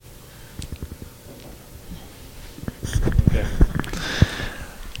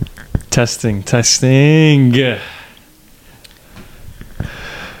Testing.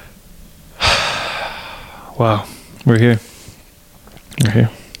 Wow, we're here.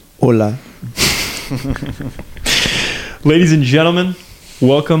 Hola. Ladies and gentlemen,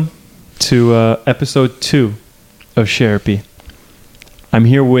 welcome to episode 2 of Sherapy. I'm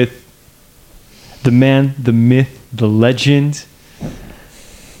here with the man, the myth, the legend,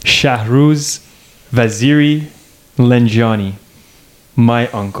 Shahruz Vaziri Lenjani, my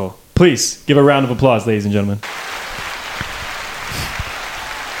uncle. Please give a round of applause, ladies and gentlemen.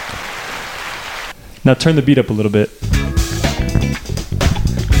 Now turn the beat up a little bit.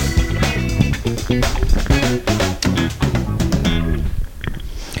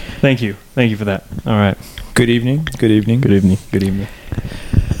 Thank you for that. All right. Good evening.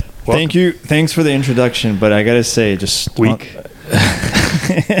 Welcome. Thanks for the introduction, but I gotta say, just Weak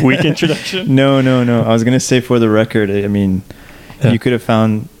introduction. No. I was gonna say, for the record, I mean, you could have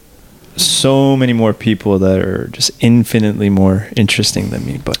found so many more people that are just infinitely more interesting than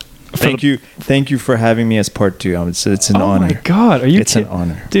me. But thank you for having me as part 2. It's an honor. Oh my God, are you? It's an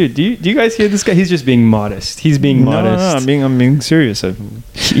honor, dude. Do you guys hear this guy? He's just being modest. He's being modest. No, I'm being serious.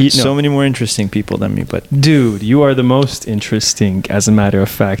 So many more interesting people than me. But dude, you are the most interesting. As a matter of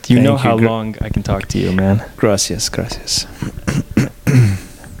fact, you know how long I can talk to you, man. Gracias.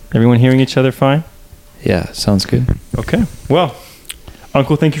 Everyone hearing each other fine? Yeah, sounds good. Okay. Well,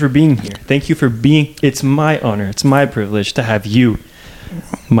 Uncle, thank you for being here. It's my honor. It's my privilege to have you,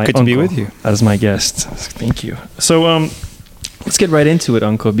 my good uncle, to be with you, as my guest. Thank you. So, let's get right into it,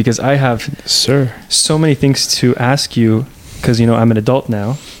 Uncle, because I have so many things to ask you. Because I'm an adult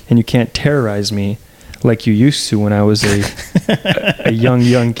now, and you can't terrorize me like you used to when I was a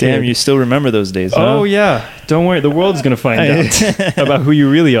young kid. Damn, you still remember those days, huh? Oh, yeah. Don't worry. The world's going to find out about who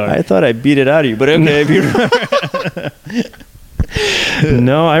you really are. I thought I beat it out of you, but okay, if you remember.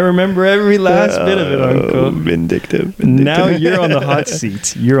 No, I remember every last bit of it, Uncle. Vindictive. Now you're on the hot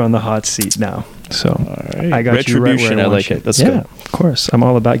seat. You're on the hot seat now. So all right. I got Retribution, you right where I like it. Let's go. Of course. I'm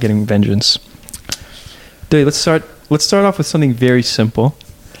all about getting vengeance. Dude, let's start off with something very simple,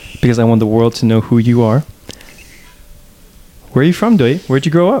 because I want the world to know who you are. Where are you from, Doi? Where'd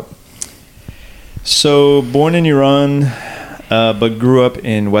you grow up? So, born in Iran, but grew up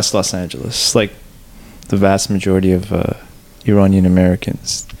in West Los Angeles, like the vast majority of Iranian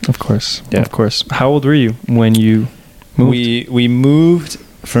Americans. Of course. Yeah. Of course. How old were you when you moved? We moved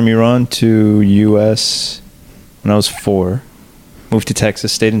from Iran to U.S. when I was 4. Moved to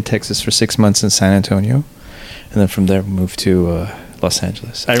Texas, stayed in Texas for 6 months in San Antonio. And then from there, moved to Los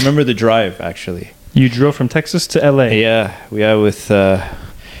Angeles. I remember the drive, actually. You drove from Texas to L.A.? Yeah, with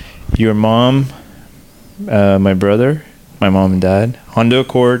your mom, my brother, my mom and dad. Honda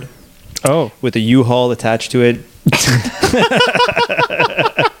Accord. Oh. With a U-Haul attached to it.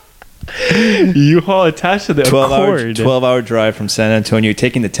 U-Haul attached to the Accord. 12-hour drive from San Antonio,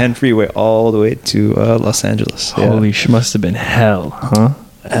 taking the 10 freeway all the way to Los Angeles. Holy sh! Must have been hell, huh?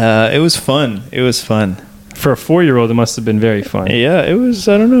 It was fun. For a 4-year-old, it must have been very fun. Yeah, it was.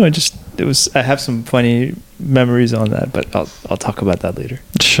 I don't know. It was. I have some funny memories on that, but I'll talk about that later.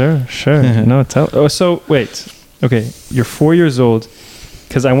 Sure. No, so wait. Okay, you're 4 years old,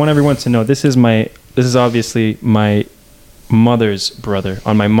 because I want everyone to know this is obviously my mother's brother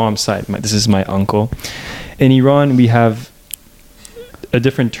on my mom's side. This is my uncle. In Iran, we have a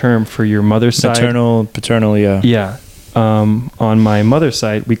different term for your mother's side. Paternal, yeah. Yeah. On my mother's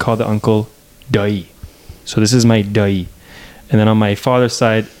side, we call the uncle Dai. So this is my Dai. And then on my father's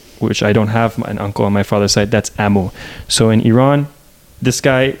side, which I don't have an uncle on my father's side, that's Amu. So in Iran, this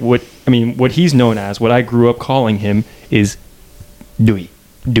guy, what he's known as, what I grew up calling him, is Dui.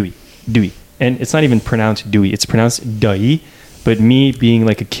 And it's not even pronounced Dui, it's pronounced Dai. But me being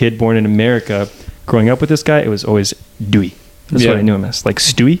like a kid born in America, growing up with this guy, it was always Dui. That's what I knew him as. Like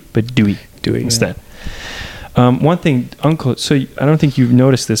Stewie, but Dui instead. Yeah. One thing, Uncle, so I don't think you've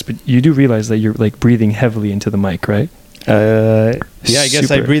noticed this, but you do realize that you're like breathing heavily into the mic, right? Yeah, I guess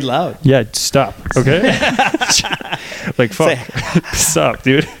I breathe loud. Yeah, stop. Okay. Like fuck. Stop,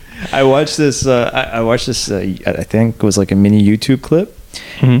 dude. I watched this. I think it was like a mini YouTube clip,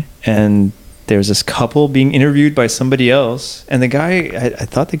 and there was this couple being interviewed by somebody else, and the guy. I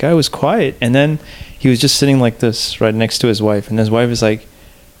thought the guy was quiet, and then he was just sitting like this right next to his wife, and his wife is like,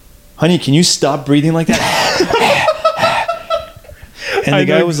 "Honey, can you stop breathing like that?" And the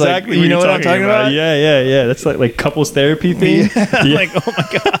guy was exactly like, "You know what I'm talking about?" Yeah. That's like couples therapy thing. Yeah. Like, oh my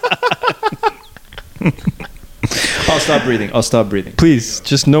god. I'll stop breathing. Please,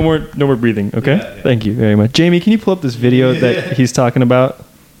 just no more breathing, okay? Yeah. Thank you very much. Jamie, can you pull up this video that he's talking about?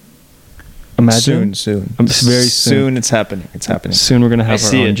 Imagine. Soon. Very soon. It's happening. It's happening. Soon we're gonna have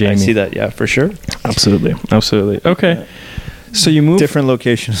our own Jamie. I see that. Yeah, for sure. Absolutely. Okay. So you moved. Different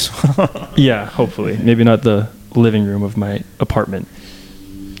locations. Yeah, hopefully. Maybe not the living room of my apartment.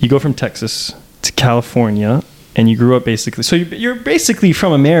 You go from Texas to California, and you grew up basically. So you're basically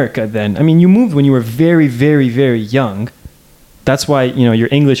from America then. I mean, you moved when you were very, very, very young. That's why, your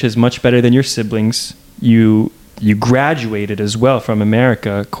English is much better than your siblings. You graduated as well from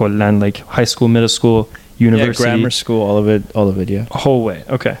America, Collan, like high school, middle school, university. Yeah, grammar school, all of it, yeah. Whole way.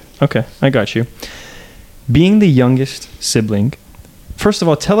 Okay, I got you. Being the youngest sibling, first of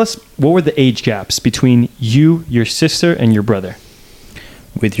all, tell us what were the age gaps between you, your sister, and your brother?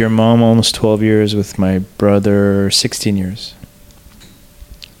 With your mom, almost 12 years. With my brother, 16 years.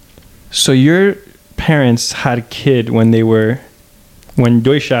 So your parents had a kid when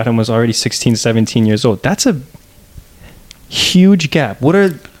Deutschadam was already 16, 17 years old. That's a huge gap. What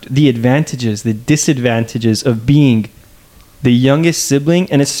are the advantages, the disadvantages of being the youngest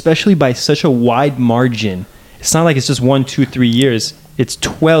sibling, and especially by such a wide margin? It's not like it's just 1, 2, 3 years. It's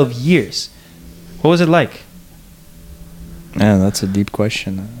 12 years. What was it like? Man, that's a deep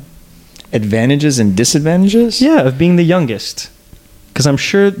question. Advantages and disadvantages? Yeah, of being the youngest. Because I'm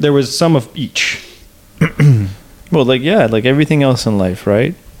sure there was some of each. Well, like everything else in life,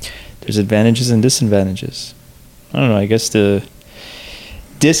 right? There's advantages and disadvantages. I don't know. I guess the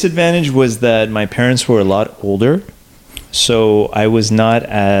disadvantage was that my parents were a lot older. So I was not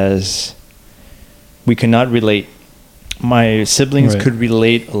we could not relate. My siblings could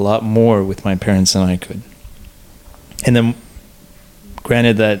relate a lot more with my parents than I could. And then,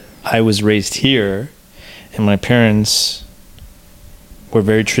 granted that I was raised here, and my parents are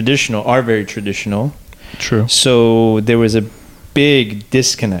very traditional. True. So there was a big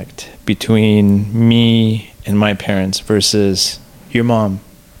disconnect between me and my parents versus your mom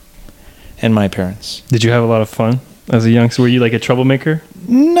and my parents. Did you have a lot of fun as a youngster? Were you like a troublemaker?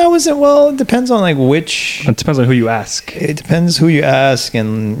 No, it wasn't. Well, it depends on which. It depends on who you ask. It depends who you ask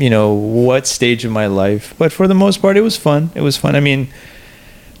and, what stage of my life. But for the most part, it was fun. I mean,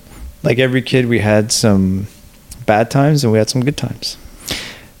 like every kid, we had some bad times and we had some good times.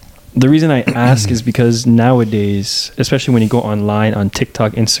 The reason I ask is because nowadays, especially when you go online on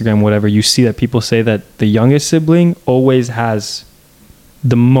TikTok, Instagram, whatever, you see that people say that the youngest sibling always has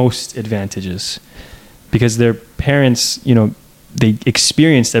the most advantages because their parents, they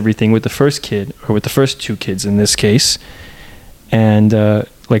experienced everything with the first kid or with the first two kids in this case, and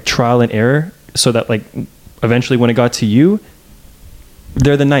like trial and error, so that like eventually when it got to you,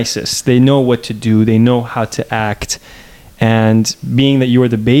 they're the nicest. They know what to do. They know how to act. And being that you were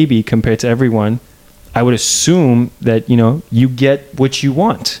the baby compared to everyone, I would assume that, you get what you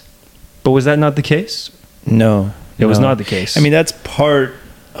want. But was that not the case? No. It was not the case. I mean, that's part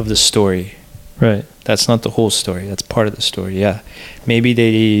of the story. Right. That's not the whole story. That's part of the story, yeah. Maybe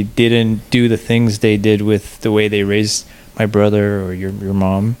they didn't do the things they did with the way they raised my brother or your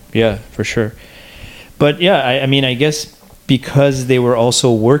mom. Yeah, for sure. But yeah, I mean, I guess because they were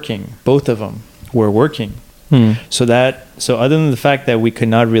also working, both of them were working. So other than the fact that we could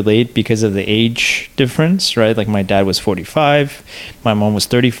not relate because of the age difference, right? Like my dad was 45, my mom was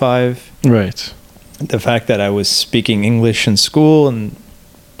 35. Right. The fact that I was speaking English in school and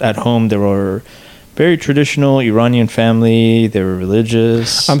at home, they were very traditional Iranian family. They were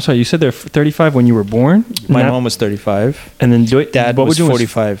religious. I'm sorry, you said they're 35 when you were born? My mom was 35. And then Dad was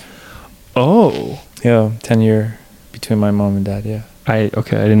 45. Oh. Yeah, 10 year between my mom and dad, yeah. I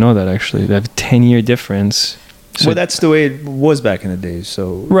didn't know that actually. They have a 10-year difference. So well, that's the way it was back in the day.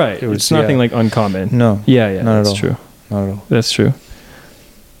 So right, it's nothing like uncommon. No, yeah, not that's at all. True. Not at all. That's true.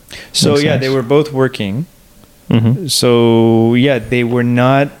 So Makes yeah, sense. they were both working. Mm-hmm. So yeah, they were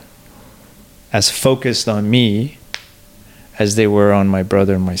not as focused on me as they were on my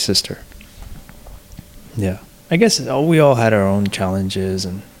brother and my sister. Yeah, I guess we all had our own challenges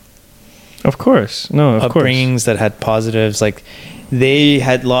and of course, upbringings that had positives. Like they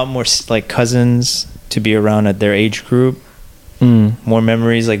had a lot more like cousins to be around at their age group. More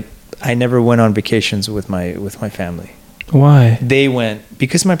memories. Like I never went on vacations with my family. Why? They went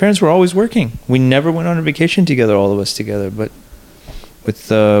because my parents were always working. We never went on a vacation together, all of us together. But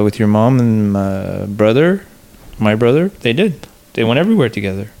with your mom and my brother, they did. They went everywhere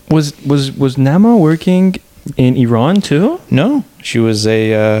together. Was Nama working in Iran too? No, she was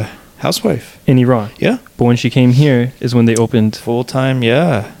a housewife in Iran. Yeah, but when she came here is when they opened full-time.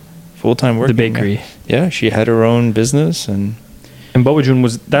 Yeah, full-time working. The bakery. Yeah, she had her own business and Babajun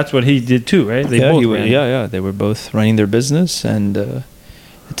that's what he did too, right? They both ran. Yeah. They were both running their business, and it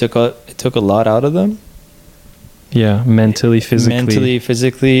took a lot out of them. Yeah, mentally,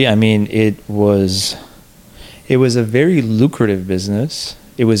 physically. I mean, it was a very lucrative business.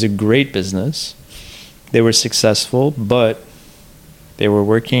 It was a great business. They were successful, but they were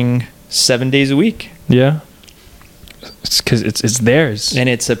working 7 days a week. Yeah. It's because it's theirs. And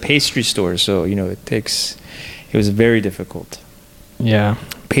it's a pastry store, so, it was very difficult. Yeah.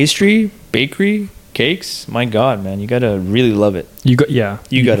 Pastry, bakery, cakes, my God, man, you gotta really love it. You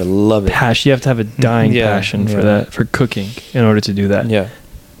gotta love it. You have to have a dying passion for that, for cooking, in order to do that. Yeah.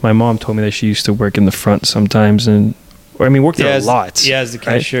 My mom told me that she used to work in the front sometimes, worked there a lot. Yeah, as the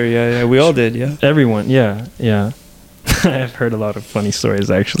cashier. Right? Yeah. We all did. Yeah. Everyone. Yeah. I've heard a lot of funny stories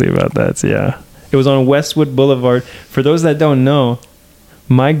actually about that. So yeah. It was on Westwood Boulevard. For those that don't know,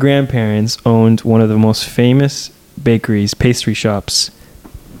 my grandparents owned one of the most famous bakeries, pastry shops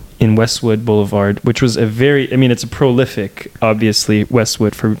in Westwood Boulevard, which was it's a prolific, obviously,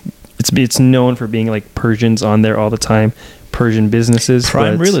 Westwood it's known for being like Persians on there all the time, Persian businesses.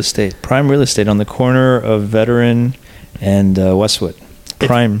 Prime real estate on the corner of Veteran and Westwood.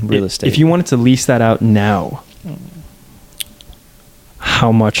 Real estate. If you wanted to lease that out now,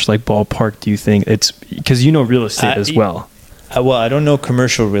 how much like ballpark do you think it's, because real estate as well? Well, I don't know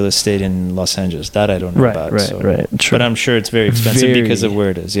commercial real estate in Los Angeles. That I don't know about. Right. True. But I'm sure it's very expensive because of where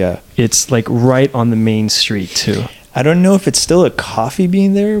it is. Yeah. It's like right on the main street too. I don't know if it's still a Coffee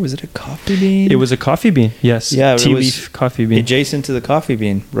Bean there. Was it a Coffee Bean? It was a Coffee Bean. Yes. Yeah. Tea Leaf Coffee Bean. Adjacent to the Coffee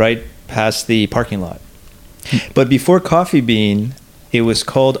Bean, right past the parking lot. But before Coffee Bean, it was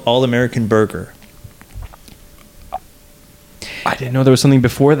called All American Burger. I didn't know there was something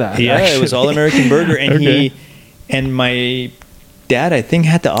before that. Yeah, actually. It was All American Burger, and Okay. and my dad, I think,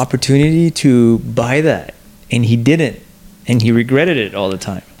 had the opportunity to buy that, and he didn't, and he regretted it all the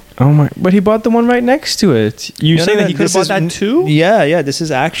time. Oh my! But he bought the one right next to it. You saying that he could have bought that too? Yeah. This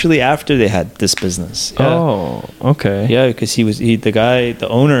is actually after they had this business. Yeah. Oh, okay. Yeah, because the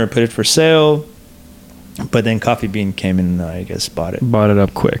owner put it for sale, but then Coffee Bean came and I guess bought it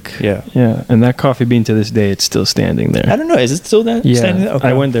up quick. Yeah. And that Coffee Bean to this day, it's still standing there. I don't know. Is it still standing there? Okay.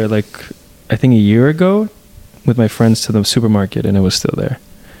 I went there I think a year ago with my friends to the supermarket, and it was still there.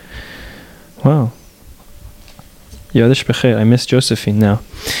 Wow. Yadish Becher. I miss Josephine now.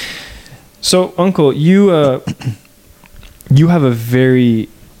 So, Uncle, you have a very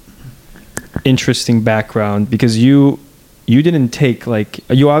interesting background, because you didn't take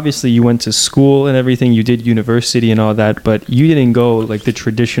you went to school and everything, you did university and all that, but you didn't go like the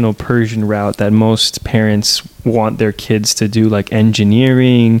traditional Persian route that most parents want their kids to do, like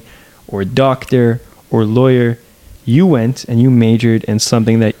engineering or doctor or lawyer. You went and you majored in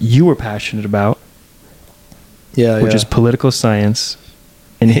something that you were passionate about, which is political science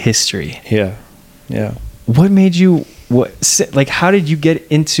and history. Yeah. What made you how did you get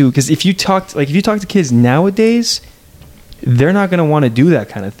into, because if you talk to kids nowadays, they're not going to want to do that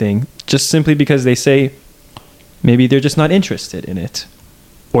kind of thing, just simply because they say maybe they're just not interested in it,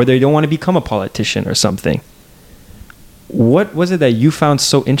 or they don't want to become a politician or something. What was it that you found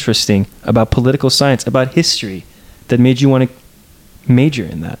so interesting about political science, about history, that made you want to major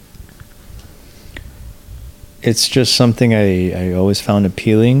in that? It's just something I always found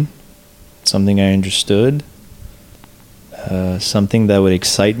appealing, something I understood, something that would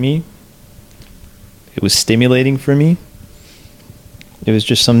excite me. It was stimulating for me. It was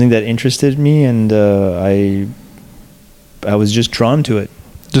just something that interested me, and I was just drawn to it,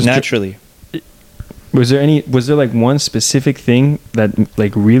 just naturally. Was there like one specific thing that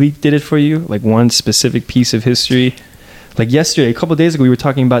like really did it for you? Like one specific piece of history? Like yesterday, a couple of days ago, we were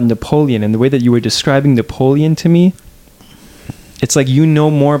talking about Napoleon, and the way that you were describing Napoleon to me, it's like you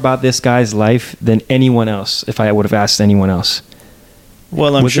know more about this guy's life than anyone else, if I would have asked anyone else.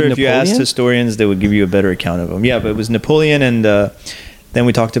 Well, I'm sure if you asked historians, they would give you a better account of him. Yeah, but it was Napoleon, and then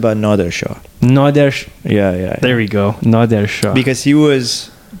we talked about Nader Shah. Yeah. There we go. Nader Shah. Because he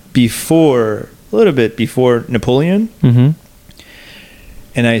was a little bit before Napoleon. Mm-hmm.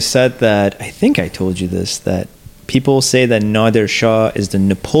 And I said that, I think I told you this, that people say that Nader Shah is the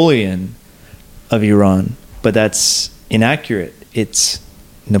Napoleon of Iran, but that's inaccurate. It's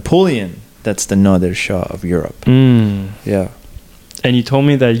Napoleon that's the Nader Shah of Europe. Yeah. And you told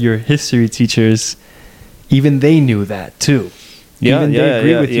me that your history teachers, even they knew that too. Yeah, even they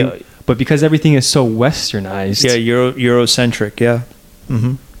agreed with you. But because everything is so westernized. Yeah, Eurocentric, yeah.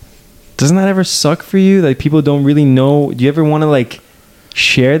 Mm-hmm. Doesn't that ever suck for you? Like people don't really know. Do you ever want to like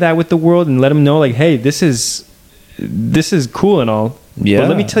share that with the world and let them know like, hey, this is cool and all. Yeah. But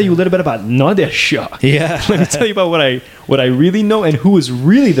let me tell you a little bit about Nader Shah. Yeah. Let me tell you about what I really know and who was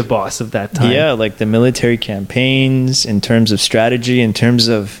really the boss of that time. Yeah, like the military campaigns, in terms of strategy, in terms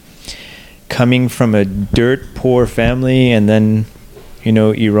of coming from a dirt poor family, and then, you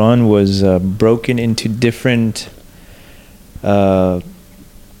know, Iran was broken into different war.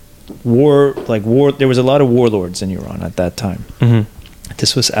 There was a lot of warlords in Iran at that time. Mm-hmm.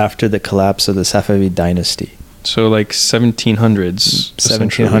 This was after the collapse of the Safavid dynasty. So like 1700s.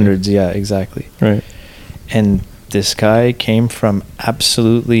 1700s, yeah, exactly. Right. And this guy came from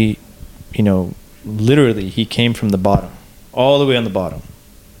absolutely, you know, literally, he came from the bottom, all the way on the bottom.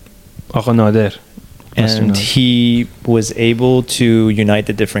 Agha Nader. And he was able to unite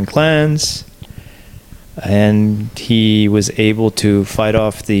the different clans, and he was able to fight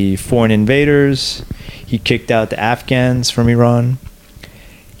off the foreign invaders. He kicked out the Afghans from Iran.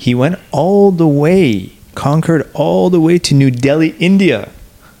 He went all the way, conquered all the way to New Delhi, India.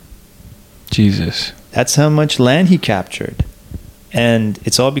 Jesus. That's how much land he captured. And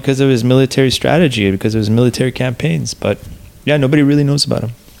it's all because of his military strategy, because of his military campaigns. But yeah, nobody really knows about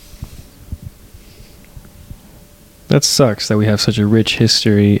him. That sucks that we have such a rich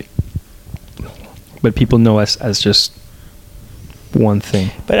history, but people know us as just one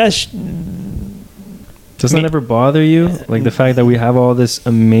thing. But Doesn't that ever bother you? Like the fact that we have all this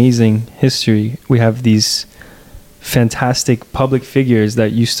amazing history. We have these fantastic public figures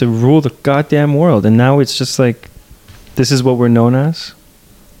that used to rule the goddamn world, and now it's just like, this is what we're known as?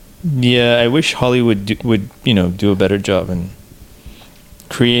 yeah, I wish Hollywood would, you know, do a better job in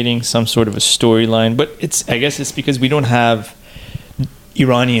creating some sort of a storyline. But I guess it's because we don't have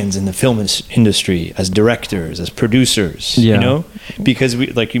Iranians in the film industry as directors, as producers, Yeah. you know, because we,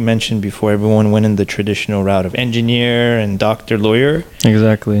 like you mentioned before, everyone went in the traditional route of engineer and doctor, lawyer.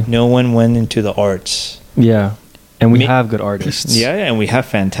 Exactly. No one went into the arts. Yeah. And we have good artists. Yeah, and we have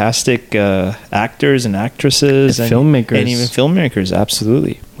fantastic actors and actresses And filmmakers. and even filmmakers.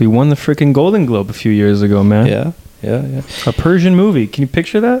 Absolutely. We won the freaking Golden Globe a few years ago, man. Yeah. A Persian movie. Can you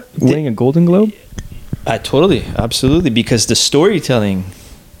picture that? Winning a Golden Globe? Totally, absolutely, because the storytelling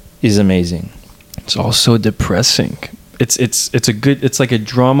is amazing. It's also depressing. It's like a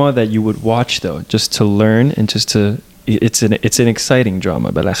drama that you would watch though, just to learn and just to. It's an exciting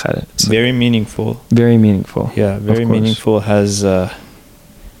drama, بالاخره. It's Very meaningful. very meaningful. Yeah, very Of course. meaningful. Has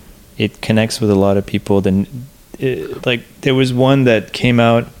it connects with a lot of people. Then, like there was one that came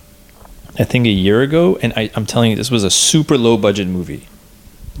out, I think a year ago, and I'm telling you, this was a super low budget movie,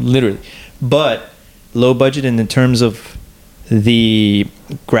 literally, but low budget in terms of the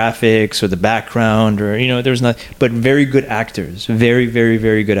graphics or the background, or you know, there's not, but very good actors, very very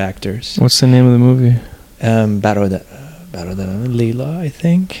very good actors. What's the name of the movie? Barodaran Leila, I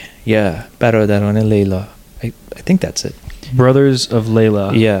think. Yeah, Barodaran Leila. I think that's it. Brothers of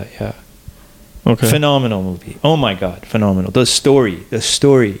Layla. Yeah. Okay. Phenomenal movie. Oh my god, phenomenal. The story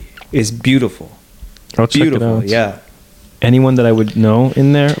is beautiful. I'll check Beautiful, it out. yeah. Anyone that I would know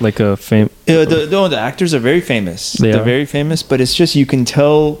in there, like a The actors are very famous. They They're are? very famous, but it's just you can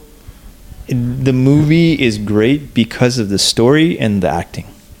tell the movie is great because of the story and the acting.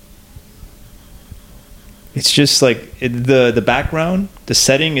 It's just like the background, the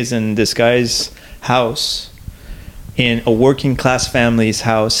setting is in this guy's house, in a working class family's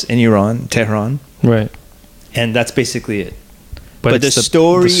house in Iran, Tehran, right. and that's basically it. But the it's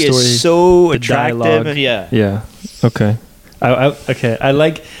story is so the attractive. dialogue. And yeah. Yeah. Okay. Okay. I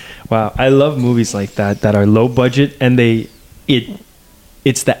like. Wow. I love movies like that are low budget and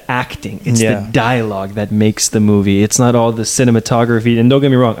it's the acting, it's the dialogue that makes the movie. It's not all the cinematography. And don't get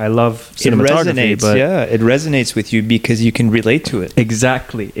me wrong, I love cinematography. It resonates. It resonates with you because you can relate to it.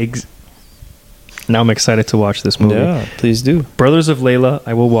 Exactly. Now I'm excited to watch this movie. Yeah, please do. Brothers of Layla,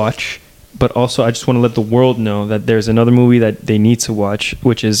 I will watch. But also, I just want to let the world know that there's another movie that they need to watch,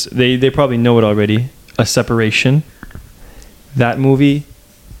 which is, they probably know it already, A Separation. That movie,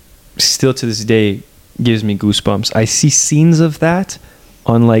 still to this day, gives me goosebumps. I see scenes of that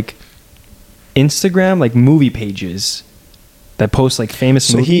on, like, Instagram, like, movie pages that post, like,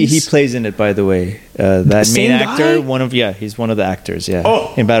 famous movies. So he plays in it, by the way. That Same main actor, guy? he's one of the actors, yeah.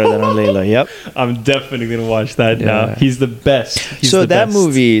 Oh. In Barodaran Leila, yep. I'm definitely going to watch that now. Yeah. He's the best. So that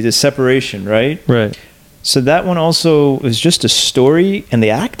movie, The Separation, right? Right. So that one also is just a story and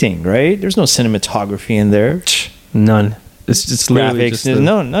the acting, right? There's no cinematography in there. None. It's literally Graphics, just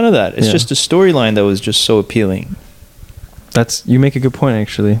no, none of that. It's Yeah. just a storyline that was just so appealing. You make a good point,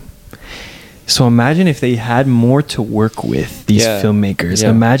 actually. So imagine if they had more to work with, these filmmakers. Yeah.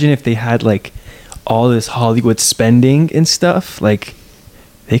 Imagine if they had like all this Hollywood spending and stuff. Like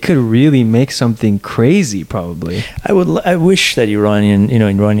they could really make something crazy, probably. I wish that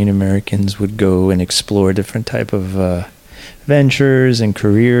Iranian Americans would go and explore different type of ventures and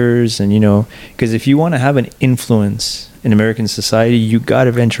careers, and because if you want to have an influence in American society, you got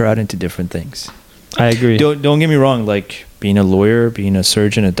to venture out into different things. I agree. Don't get me wrong. Like being a lawyer, being a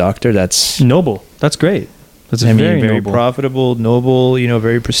surgeon, a doctor, that's Noble. That's great. That's very noble. Profitable, noble,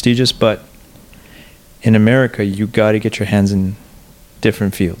 very prestigious. But in America, you got to get your hands in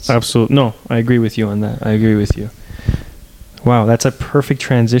different fields. Absolutely. No, I agree with you on that. I agree with you. Wow, that's a perfect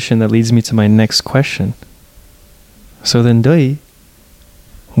transition that leads me to my next question. So then, Doi,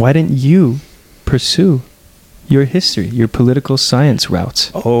 why didn't you pursue your history, your political science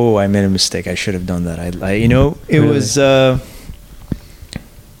route? Oh, I made a mistake. I should have done that. It Really? was.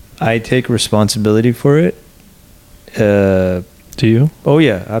 I take responsibility for it. Do you? Oh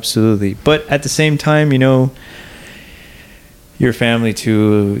yeah, absolutely. But at the same time, your family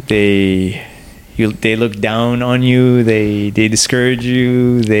too. They look down on you. They discourage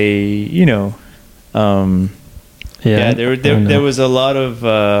you. Yeah. There was a lot of.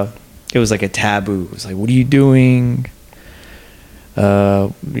 It was like a taboo. It was like, what are you doing?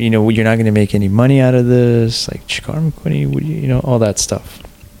 You're not going to make any money out of this. Like Chikara Makuni, all that stuff.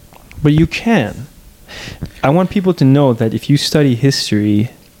 But you can. I want people to know that if you study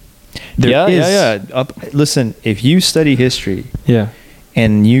history, listen, if you study history,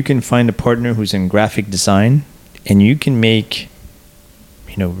 and you can find a partner who's in graphic design, and you can make,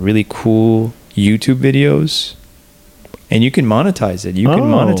 really cool YouTube videos, and you can monetize it. You can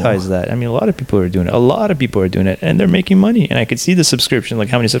monetize that. I mean, a lot of people are doing it. And they're making money. And I could see the subscription, like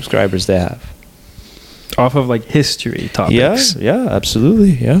how many subscribers they have. Off of like history topics. Yeah,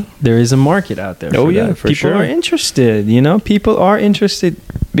 absolutely. Yeah. There is a market out there. Oh, yeah, that. for people sure. People are interested, People are interested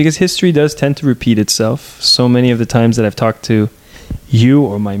because history does tend to repeat itself. So many of the times that I've talked to you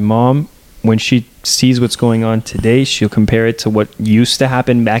or my mom, when she sees what's going on today, she'll compare it to what used to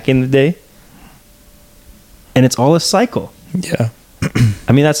happen back in the day. And it's all a cycle. Yeah.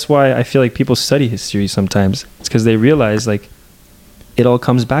 I mean, that's why I feel like people study history sometimes. It's because they realize like it all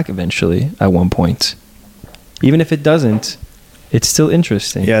comes back eventually at one point. Even if it doesn't, it's still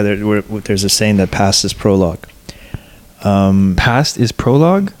interesting. Yeah, there's a saying that past is prologue. Past is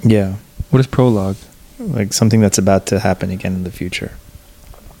prologue? Yeah. What is prologue? Like something that's about to happen again in the future.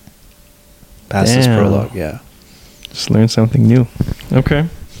 Past is prologue, yeah. Just learned something new. Okay.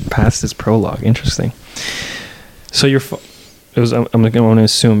 Past is prologue. Interesting. So I'm going to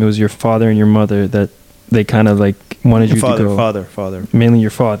assume it was your father and your mother that they kind of like wanted you to go. Father. Mainly your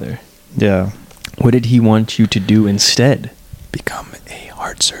father. Yeah. What did he want you to do instead? Become a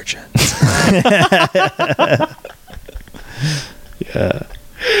heart surgeon. Yeah.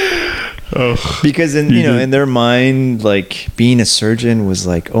 Oh, because in their mind, like being a surgeon was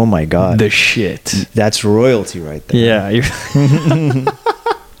like, oh my god, the shit. That's royalty right there. Yeah.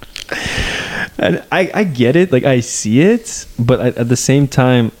 And I get it, like I see it, but at the same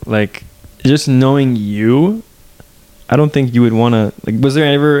time, like just knowing you, I don't think you would want to. Like, was there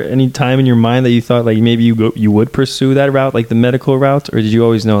ever any time in your mind that you thought like maybe you would pursue that route, like the medical route, or did you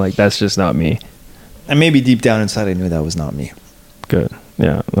always know like that's just not me? And maybe deep down inside, I knew that was not me. Good.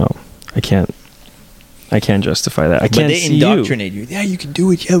 Yeah. No, I can't justify that. But they indoctrinate you. Yeah, you can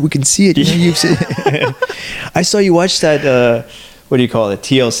do it. Yeah, we can see it. I saw you watch that. What do you call it?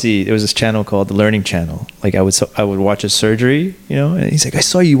 TLC. There was this channel called the Learning Channel. Like I would watch a surgery, and he's like, I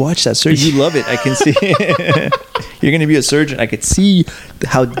saw you watch that surgery. You love it. I can see. You're going to be a surgeon. I could see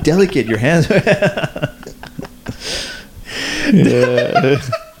how delicate your hands are. Yeah.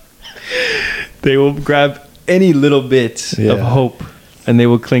 They will grab any little bit of hope and they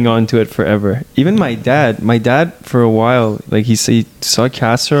will cling on to it forever. Even my dad for a while, like he saw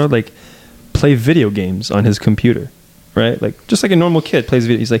Castro like play video games on his computer. Right? Like, just like a normal kid plays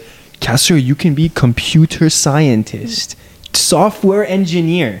video. He's like, Castro, you can be computer scientist, software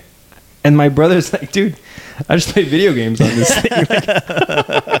engineer. And my brother's like, dude, I just play video games on this thing.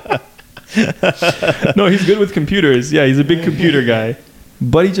 No, he's good with computers. Yeah, he's a big computer guy.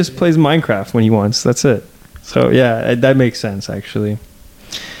 But he just plays Minecraft when he wants. That's it. So, yeah, that makes sense, actually.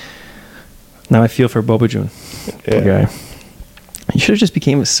 Now I feel for Bobajun. Poor guy. You should have just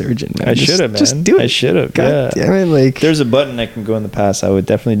became a surgeon, man. I should have, man. Just do it. I should have. God damn it, like there's a button I can go in the past. I would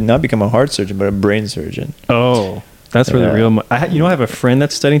definitely not become a heart surgeon, but a brain surgeon. Oh, that's where the real. I have a friend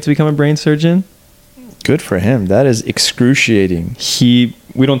that's studying to become a brain surgeon. Good for him. That is excruciating.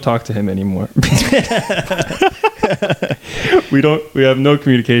 We don't talk to him anymore. We have no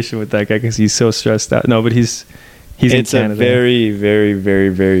communication with that guy because he's so stressed out. No, but he's in Canada. It's a very, very, very,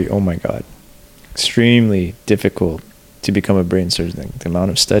 very. Oh my god, extremely difficult to become a brain surgeon. The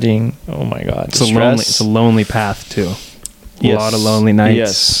amount of studying, oh my god. It's a lonely path too. A lot of lonely nights.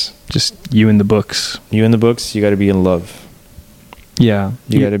 Yes. Just you in the books. You in the books, you got to be in love. Yeah.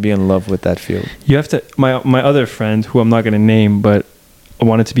 You got to be in love with that field. You have to. My other friend, who I'm not going to name, but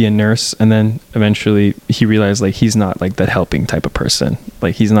wanted to be a nurse, and then eventually he realized like he's not like that helping type of person.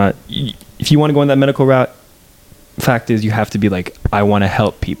 Like he's not. If you want to go in that medical route, fact is you have to be like, I want to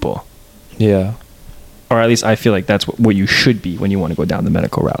help people. Yeah. Or at least I feel like that's what you should be when you want to go down the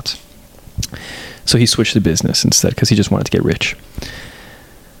medical route. So he switched to business instead because he just wanted to get rich.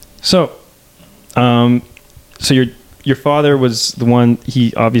 So, so your father was the one.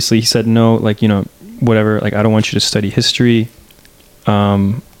 He said no, like, you know, whatever. Like, I don't want you to study history.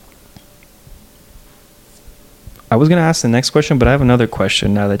 I was gonna ask the next question, but I have another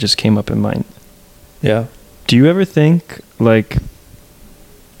question now that just came up in mind. Yeah. Do you ever think like?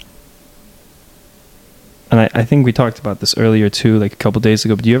 And I think we talked about this earlier too, like a couple days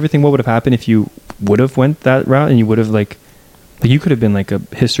ago. But do you ever think what would have happened if you would have went that route and you would have like you could have been like a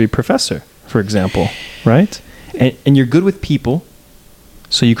history professor, for example, right? And you're good with people,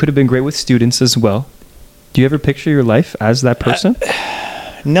 so you could have been great with students as well. Do you ever picture your life as that person?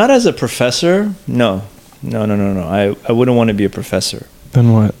 Not as a professor. No. I wouldn't want to be a professor.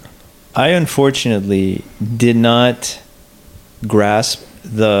 Then what? I unfortunately did not grasp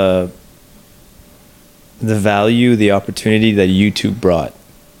the value, the opportunity that YouTube brought.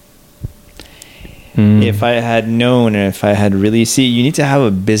 If I had known, and if I had really you need to have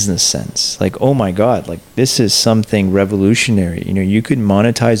a business sense. Like, oh my God, like this is something revolutionary. You know, you could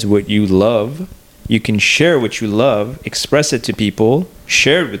monetize what you love. You can share what you love, express it to people,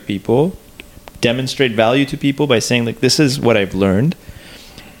 share it with people, demonstrate value to people by saying like, this is what I've learned.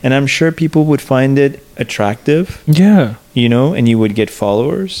 And I'm sure people would find it attractive. Yeah. You know, and you would get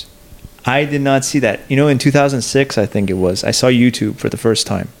followers. I did not see that. You know, in 2006, I think it was, I saw YouTube for the first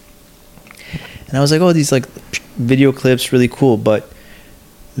time. And I was like, oh, these like video clips, really cool. But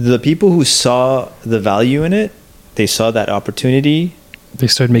the people who saw the value in it, they saw that opportunity. They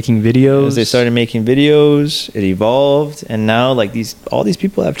started making videos. As they started making videos, it evolved. And now like all these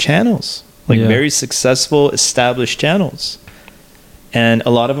people have channels, like very successful, established channels. And a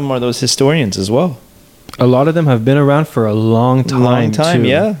lot of them are those historians as well. A lot of them have been around for a long time. Too.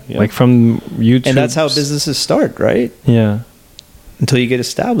 Yeah. Like from YouTube. And that's how businesses start, right? Yeah. Until you get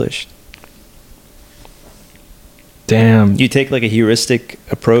established. Damn. You take like a heuristic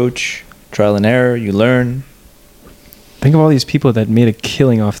approach, trial and error, you learn. Think of all these people that made a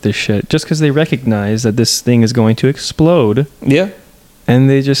killing off this shit just because they recognize that this thing is going to explode. Yeah. And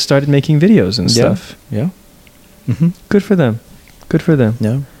they just started making videos and stuff. Yeah. Mm-hmm. Good for them. Good for them.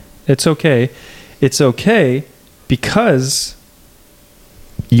 Yeah. It's okay. It's okay because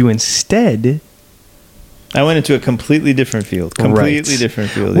you instead... I went into a completely different field. Completely different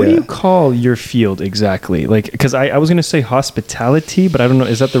field. What do you call your field exactly? Like, because I was going to say hospitality, but I don't know.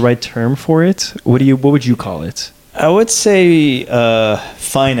 Is that the right term for it? What would you call it? I would say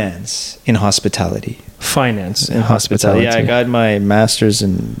finance in hospitality. Finance in hospitality. Yeah, I got my master's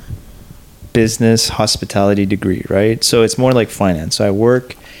in business hospitality degree, right? So it's more like finance. So I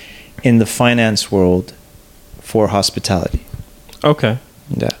work in the finance world for hospitality. Okay.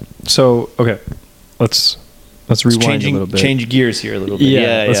 Yeah. So, okay. Let's rewind a little bit. Change gears here a little bit.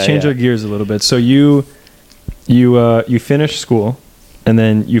 Yeah, let's change our gears a little bit. So you finish school, and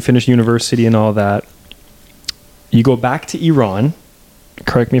then you finish university and all that. You go back to Iran.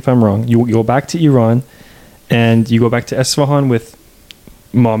 Correct me if I'm wrong. You go back to Iran, and you go back to Esfahan with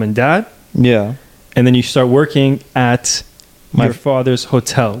mom and dad. Yeah. And then you start working at your father's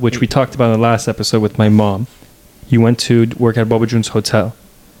hotel, which we talked about in the last episode with my mom. You went to work at Babajun's hotel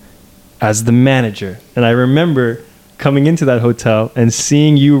as the manager. And I remember coming into that hotel and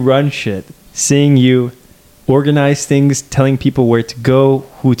seeing you run shit, seeing you organize things, telling people where to go,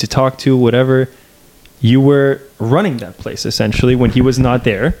 who to talk to, whatever. You were running that place essentially when he was not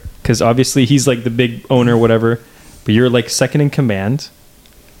there, because obviously he's like the big owner, whatever, but you're like second in command.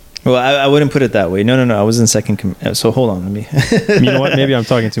 Well, I wouldn't put it that way. No. I was in second command. So hold on, let me... You know what? Maybe I'm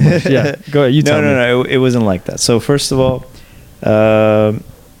talking too much. Yeah, go ahead. You tell me. No. It wasn't like that. So first of all,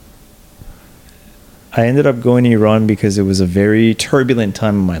 I ended up going to Iran because it was a very turbulent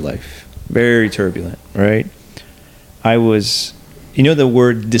time in my life. Very turbulent, right? I was, you know the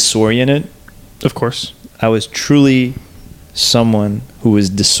word disoriented? Of course. I was truly someone who was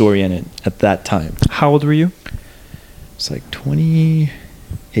disoriented at that time. How old were you? It's like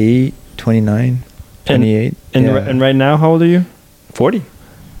 28, 29, 28. And right now, how old are you? 40.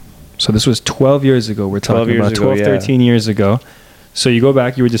 So this was 12 years ago. We're talking about 12, 13 years ago. So you go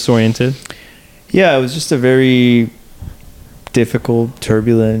back, you were disoriented. Yeah, it was just a very difficult,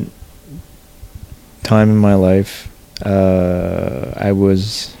 turbulent time in my life. I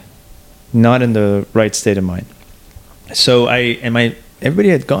was not in the right state of mind. So everybody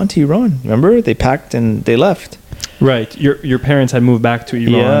had gone to Iran. Remember, they packed and they left. Right. Your parents had moved back to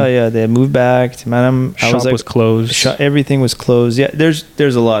Iran. Yeah, they had moved back to Madam. Shop was closed. Everything was closed. Yeah,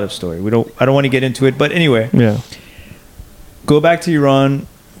 there's a lot of story. I don't want to get into it, but anyway. Yeah. Go back to Iran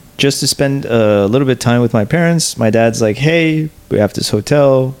just to spend a little bit of time with my parents. My dad's like, "Hey, we have this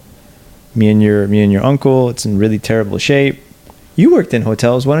hotel. Me and your uncle. It's in really terrible shape. You worked in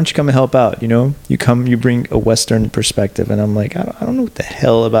hotels. Why don't you come and help out? You bring a Western perspective." And I'm like, I don't know what the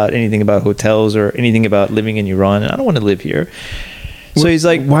hell about anything about hotels or anything about living in Iran. I don't want to live here. So he's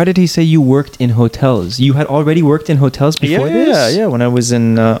like, why did he say you worked in hotels? You had already worked in hotels before this? Yeah. When I was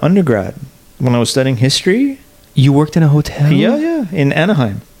in undergrad, when I was studying history. You worked in a hotel? Yeah, in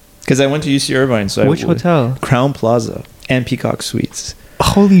Anaheim. Because I went to UC Irvine. So which hotel? Crown Plaza and Peacock Suites.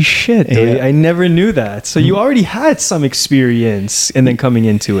 Holy shit, dude. Yeah. I never knew that. So you already had some experience and then coming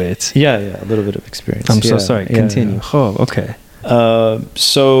into it. Yeah, a little bit of experience. I'm so sorry. Continue. Yeah. Oh, okay.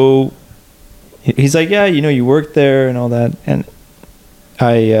 So he's like, yeah, you worked there and all that. And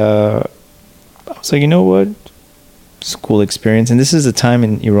I was like, you know what? It's a cool experience. And this is a time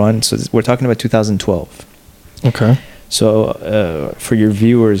in Iran. So we're talking about 2012. Okay. So for your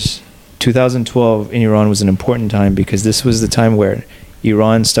viewers, 2012 in Iran was an important time because this was the time where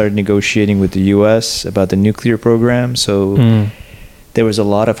Iran started negotiating with the U.S. about the nuclear program. So there was a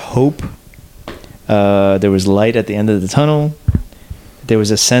lot of hope. There was light at the end of the tunnel. There was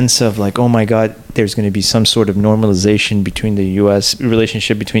a sense of like, oh my God, there's going to be some sort of normalization between the U.S.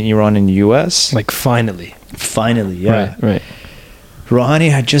 relationship between Iran and the U.S. Like finally. Finally, yeah. Right.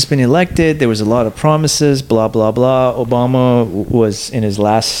 Rouhani had just been elected. There was a lot of promises, blah, blah, blah. Obama was in his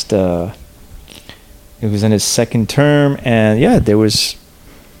second term. And yeah, there was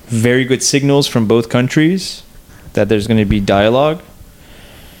very good signals from both countries that there's going to be dialogue.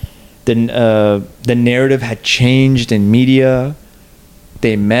 The narrative had changed in media.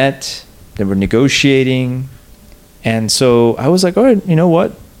 They met. They were negotiating. And so I was like, all right, you know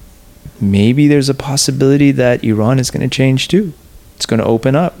what? Maybe there's a possibility that Iran is going to change too. It's going to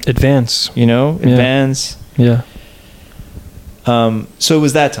open up. Advance. Advance. Yeah. So it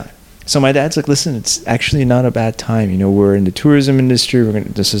was that time. So my dad's like, listen, it's actually not a bad time. We're in the tourism industry.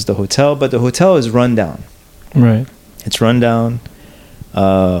 This is the hotel, but the hotel is run down. Right. It's run down.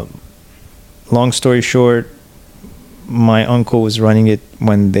 Long story short, my uncle was running it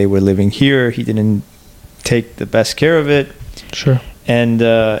when they were living here. He didn't take the best care of it. Sure. And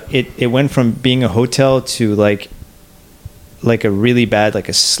it went from being a hotel to like a really bad, like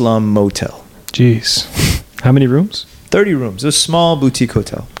a slum motel. Jeez. How many rooms? 30 rooms. It was a small boutique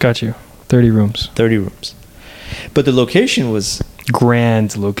hotel. Got you. 30 rooms. 30 rooms. But the location was...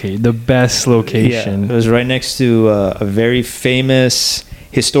 grand location. The best location. Yeah, it was right next to a very famous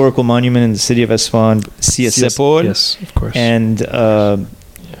historical monument in the city of Esfahan, Siyasepor. Yes, of course. And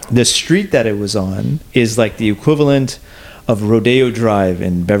the street that it was on is like the equivalent of Rodeo Drive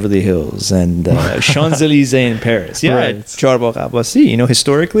in Beverly Hills and Champs-Élysées in Paris. Yeah, right. Charbagh Abbasi.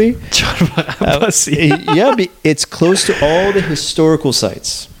 Historically, it's close to all the historical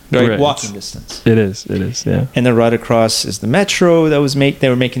sites. Right, walking distance. It is, yeah. And then right across is the metro that was they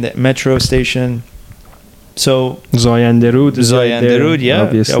were making that metro station. So Zayan Derud,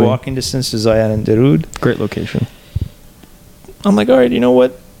 obviously. Yeah, walking distance to Zayan Derud. Great location. I'm like, all right, you know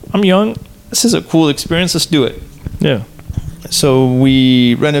what? I'm young. This is a cool experience. Let's do it. Yeah. So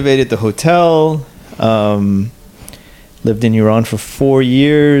we renovated the hotel. Lived in Iran for 4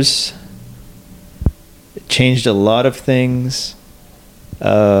 years. Changed a lot of things.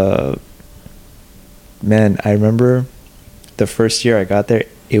 Man, I remember the first year I got there,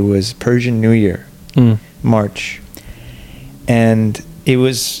 it was Persian New Year, March. And it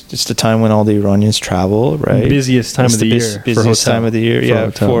was just a time when all the Iranians travel, right? Busiest time of the year. Busiest time of the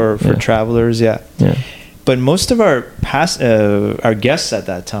year, for travelers, yeah. But most of our our guests at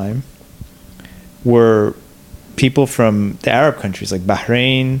that time were people from the Arab countries, like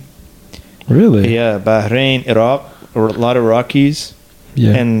Bahrain. Really? Yeah, Bahrain, Iraq, or a lot of Iraqis.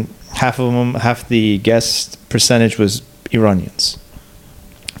 Yeah. And half the guest percentage was Iranians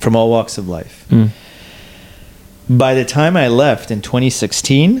from all walks of life. By the time I left in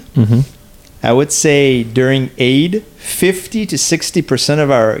 2016, I would say during Eid, 50 to 60% of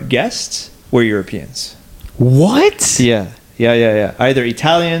our guests were Europeans. What? Yeah. Either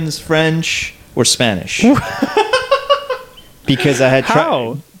Italians, French, or Spanish. Because I had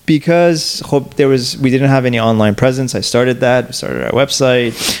How? Because we didn't have any online presence. I started that. We started our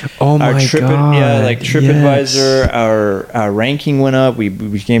website. Oh my God! Yeah, like TripAdvisor. Our ranking went up. We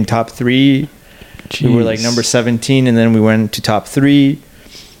became top 3. Jeez. We were like number 17, and then we went to top 3.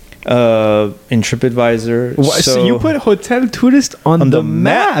 in TripAdvisor. So you put Hotel Tourist on the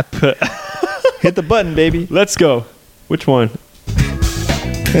map. Hit the button, baby. Let's go. Which one?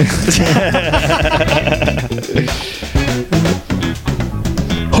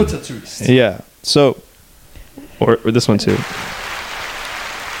 Hotel Tourist. Yeah. So, or this one too.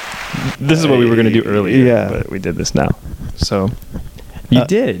 This is what we were going to do earlier. Yeah. But we did this now. So you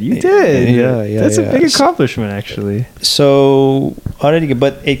did. Yeah. That's a big accomplishment, actually. So already,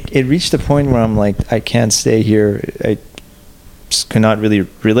 but it reached a point where I'm like, I can't stay here. I just could not really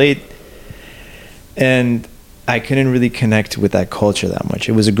relate, and I couldn't really connect with that culture that much.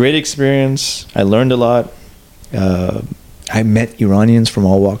 It was a great experience. I learned a lot. I met Iranians from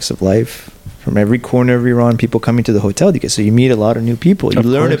all walks of life, from every corner of Iran. People coming to the hotel, so you meet a lot of new people. You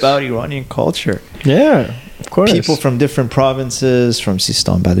learn about Iranian culture. Yeah, of course. People from different provinces, from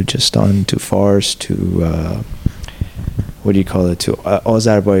Sistan, Baluchistan to Fars to to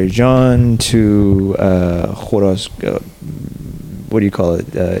Azerbaijan to Khoraz.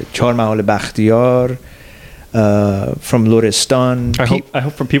 Char Mahal Bakhtiyar. From Lorestan. I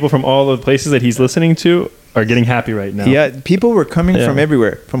hope from people from all the places that he's listening to are getting happy right now. Yeah, people were coming from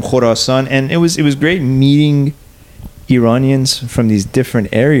everywhere, from Khorasan, and it was great meeting Iranians from these different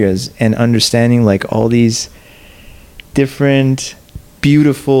areas and understanding like all these different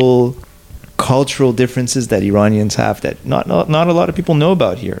beautiful cultural differences that Iranians have that not a lot of people know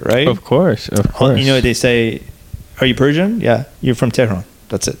about here, right? Of course. You know, they say, "Are you Persian?" Yeah, you're from Tehran.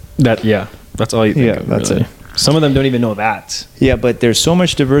 That's it. That's all you think of, that's really. it. Some of them don't even know that. Yeah, but there's so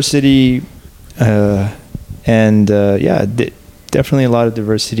much diversity, definitely a lot of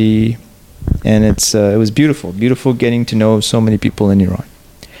diversity, and it was beautiful getting to know so many people in Iran.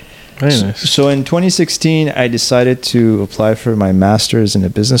 Very nice. So in 2016, I decided to apply for my master's in a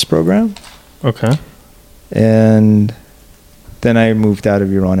business program. Okay. And then I moved out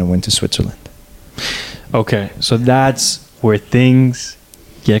of Iran and went to Switzerland. Okay, so that's where things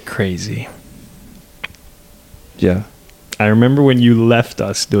get crazy. Yeah. I remember when you left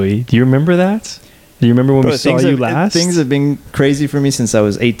us, Doi. Do you remember that? Do you remember when we saw you last? Things have been crazy for me since I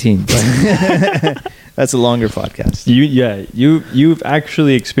was 18. That's a longer podcast. You've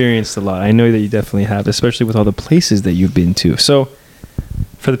actually experienced a lot. I know that you definitely have, especially with all the places that you've been to. So,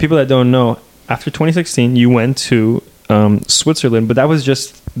 for the people that don't know, after 2016, you went to Switzerland, but that was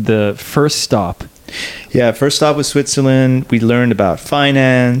just the first stop. Yeah, first stop was Switzerland. We learned about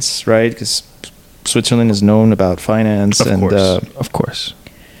finance, right? Because Switzerland is known about finance. Of course.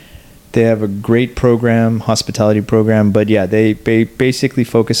 They have a great program, hospitality program. But yeah, they basically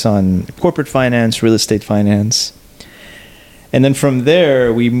focus on corporate finance, real estate finance. And then from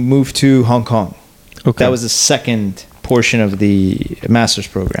there, we moved to Hong Kong. Okay. That was the second portion of the master's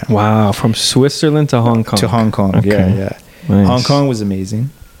program. Wow, from Switzerland to Hong Kong. To Hong Kong, okay. Yeah. Nice. Hong Kong was amazing.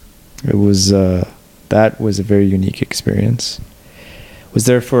 It was that was a very unique experience. Was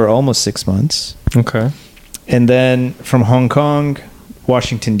there for almost 6 months. Okay. And then from Hong Kong,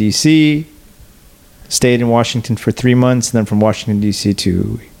 Washington, D.C., stayed in Washington for 3 months, and then from Washington, D.C.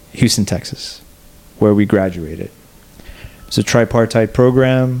 to Houston, Texas, where we graduated. It's a tripartite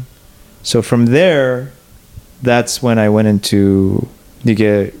program. So from there, that's when I went into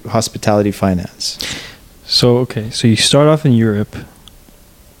the hospitality finance. So you start off in Europe,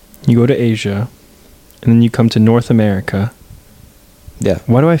 you go to Asia, and then you come to North America. Yeah.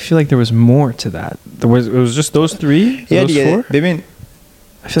 Why do I feel like there was more to that? It was just those three? Yeah, those four? I mean,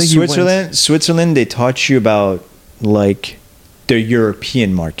 I feel like Switzerland, they taught you about like the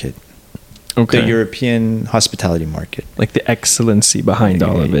European market. Okay. The European hospitality market. Like the excellency behind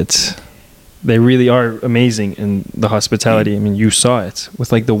all of it. They really are amazing in the hospitality. I mean, you saw it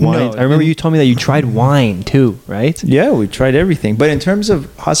with like the wine. I remember you told me that you tried wine too, right? Yeah, we tried everything. But in terms of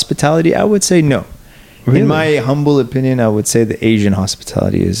hospitality, I would say no. Really? In my humble opinion, I would say the Asian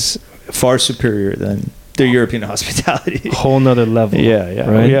hospitality is far superior than the European hospitality. Whole nother level. Yeah.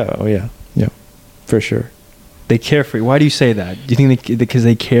 Right? Oh yeah. For sure. They care for you. Why do you say that? Do you think because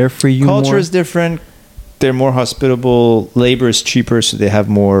they care for you more? Culture is different. They're more hospitable. Labor is cheaper, so they have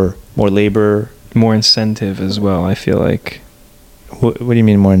more labor. More incentive as well, I feel like. What do you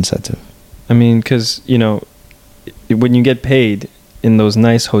mean more incentive? I mean, because, when you get paid in those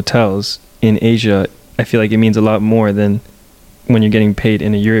nice hotels in Asia, I feel like it means a lot more than when you're getting paid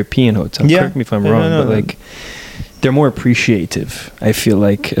in a European hotel. Yeah. Correct me if I'm wrong, but they're more appreciative, I feel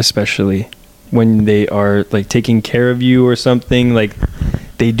like, especially when they are like taking care of you or something. Like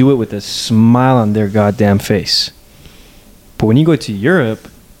they do it with a smile on their goddamn face. But when you go to Europe,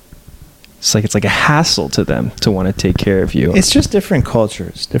 it's like a hassle to them to want to take care of you. It's just different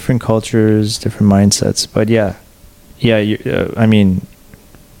cultures, different mindsets. But I mean,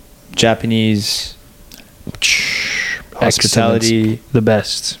 Japanese hospitality.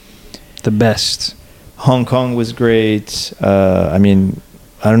 Excellent. The best. Hong Kong was great. I mean,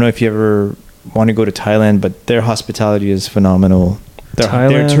 I don't know if you ever want to go to Thailand, but their hospitality is phenomenal.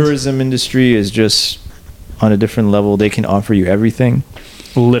 Their tourism industry is just on a different level. They can offer you everything.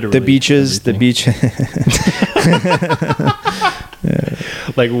 Literally. The beaches.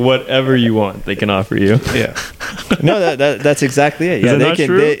 Like whatever you want, they can offer you. Yeah. No, that's exactly it. Yeah, Is it not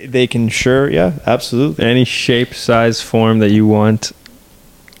true? They can sure. Yeah, absolutely. Any shape, size, form that you want.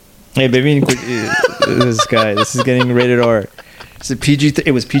 Hey, baby, this is getting rated R. It's a PG.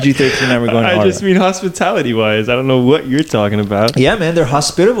 It was PG-13. Now we're going to R. I just mean hospitality-wise. I don't know what you're talking about. Yeah, man, they're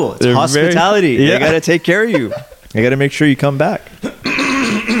hospitable. It's They're hospitality. very- yeah. They got to take care of you. They got to make sure you come back.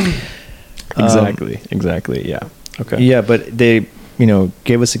 Exactly. Yeah. Okay. Yeah, but they,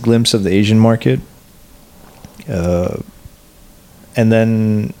 gave us a glimpse of the Asian market. And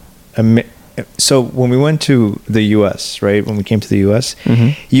then, so when we went to the U.S., right? When we came to the U.S.,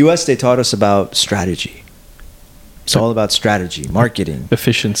 U.S. they taught us about strategy. It's all about strategy, marketing,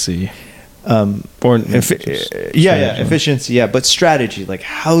 Efficiency. Efficiency. Yeah, but strategy, like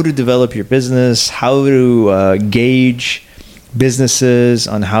how to develop your business, how to gauge businesses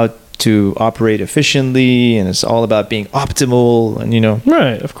on how to operate efficiently, and it's all about being optimal, and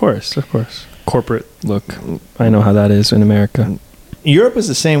Right. Of course. Corporate look. I know how that is in America. Europe was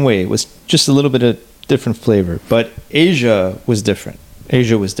the same way. It was just a little bit of different flavor, but Asia was different. And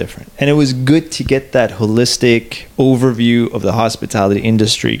it was good to get that holistic overview of the hospitality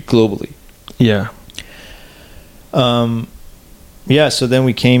industry globally. Yeah. So then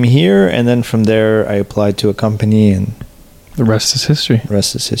we came here, and then from there I applied to a company, and The rest is history.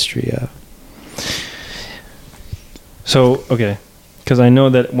 Yeah. So, okay. Because I know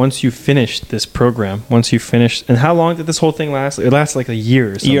that once you finished this program, and how long did this whole thing last? It lasted like a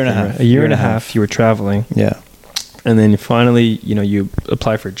year or something. Year and a half. Right? A year and a half you were traveling. Yeah. And then finally, you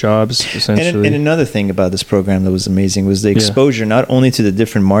apply for jobs, essentially. And another thing about this program that was amazing was the exposure, not only to the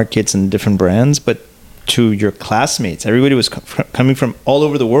different markets and different brands, but to your classmates. Everybody was coming from all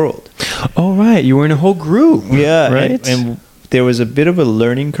over the world. Oh, right. You were in a whole group. Yeah. Right. And there was a bit of a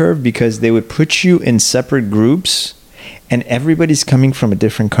learning curve because they would put you in separate groups, and everybody's coming from a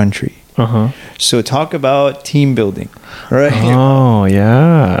different country. So talk about team building, right? Oh,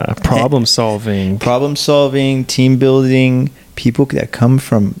 yeah. Problem solving, team building, people that come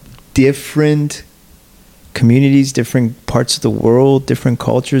from different communities, different parts of the world, different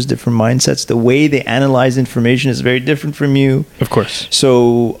cultures, different mindsets. The way they analyze information is very different from you. Of course.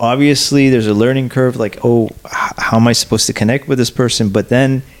 So obviously there's a learning curve, like, how am I supposed to connect with this person? But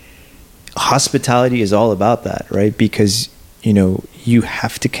then hospitality is all about that, right? Because you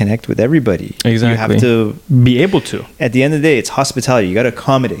have to connect with everybody. Exactly. You have to be able to. At the end of the day, it's hospitality. You got to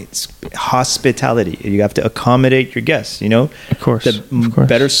accommodate. It's hospitality. You have to accommodate your guests. Of course. The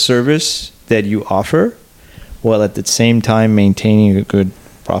better service that you offer, while at the same time maintaining a good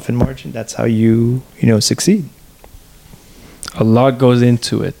profit margin. That's how you succeed. A lot goes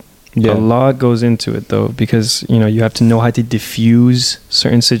into it. A lot goes into it, though, because you have to know how to diffuse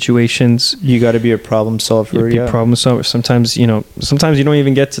certain situations. You got to be a problem solver. Problem solver. Sometimes you don't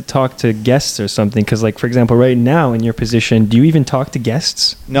even get to talk to guests or something. Because, like, for example, right now in your position, do you even talk to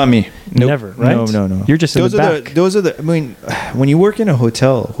guests? Not me. Nope. Never. Right? No. You're just in the back. I mean, when you work in a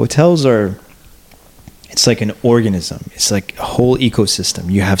hotel, hotels are. It's like an organism. It's like a whole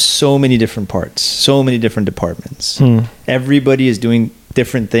ecosystem. You have so many different parts, so many different departments. Everybody is doing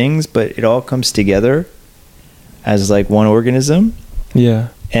different things, but it all comes together as like one organism. Yeah.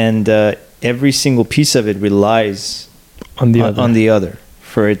 And every single piece of it relies on the other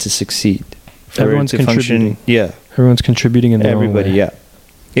for it to succeed. Everyone's contributing. Yeah. Everyone's contributing in their own way. Yeah.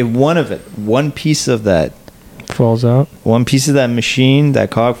 If one piece of that falls out, one piece of that machine,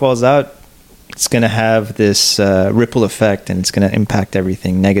 that cog falls out, it's going to have this ripple effect, and it's going to impact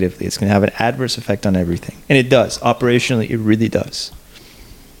everything negatively. It's going to have an adverse effect on everything. And it does. Operationally, it really does.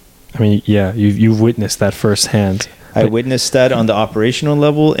 I mean, yeah, you've witnessed that firsthand. I witnessed that on the operational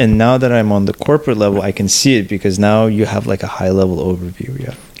level, and now that I'm on the corporate level, I can see it because now you have like a high level overview.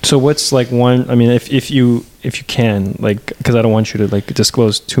 Yeah. So what's like one? I mean, if you can, like, because I don't want you to like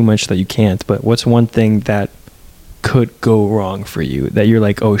disclose too much that you can't. But what's one thing that could go wrong for you that you're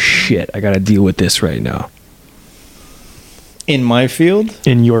like, oh shit, I got to deal with this right now? In my field?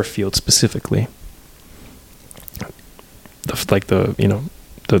 In your field specifically. The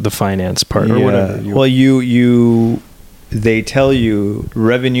finance part or whatever. They tell you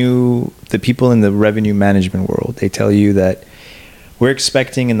revenue, the people in the revenue management world, they tell you that we're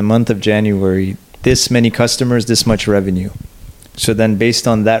expecting in the month of January this many customers, this much revenue. So then based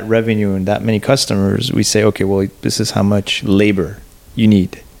on that revenue and that many customers, we say, okay, well, this is how much labor you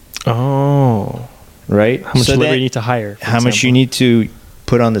need, Oh. right? How much So labor then you need to hire? for how much you example. need to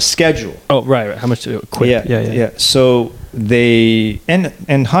put on the schedule. Oh, right. How much to equip? Yeah. So they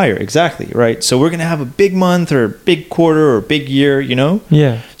and hire, exactly, right? So we're gonna have a big month or a big quarter or a big year, you know?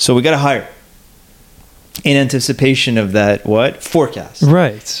 Yeah. So we gotta hire in anticipation of that forecast.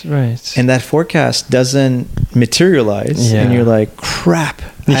 Right. Right. And that forecast doesn't materialize, and Yeah. you're like, crap,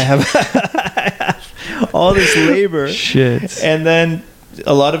 I have all this labor, shit. and then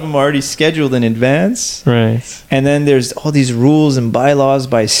a lot of them are already scheduled in advance. Right. And then there's all these rules and bylaws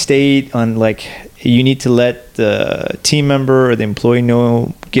by state on like you need to let the team member or the employee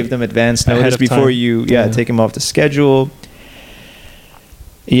know, give them advance Ahead notice of before time. you Yeah. take them off the schedule.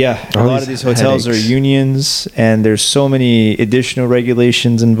 Yeah, a All lot these of these hotels headaches. are unions, and there's so many additional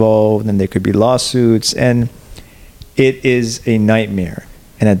regulations involved, and there could be lawsuits, and it is a nightmare.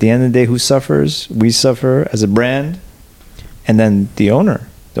 And at the end of the day, who suffers? We suffer as a brand, and then the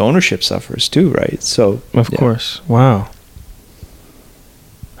ownership suffers too, right? So Of yeah. course. Wow.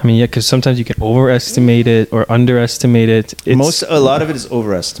 I mean, yeah, because sometimes you can overestimate it or underestimate it. A lot of it is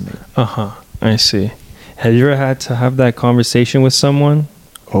overestimated. I see. Have you ever had to have that conversation with someone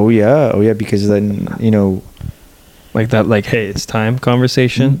Oh yeah, because then like that? Like, hey, it's time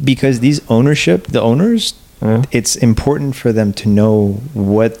conversation. because the owners, Yeah. it's important for them to know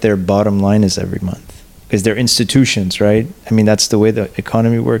what their bottom line is every month, because they're institutions, right? I mean, that's the way the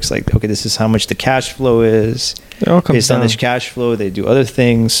economy works. Like, okay, this is how much the cash flow is. It all comes Based on down. this cash flow, they do other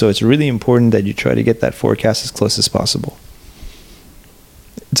things. So it's really important that you try to get that forecast as close as possible.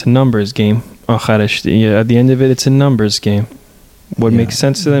 It's a numbers game. Yeah, at the end of it, it's a numbers game. What Yeah. makes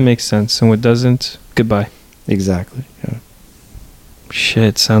sense to them makes sense, and what doesn't, goodbye. Exactly. Yeah.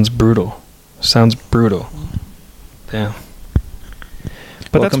 Shit, sounds brutal. Sounds brutal. Damn.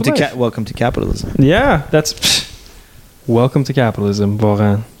 But welcome that's life. welcome to capitalism. Yeah, that's welcome to capitalism,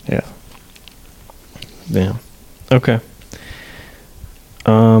 Voran. Yeah. Damn. Okay.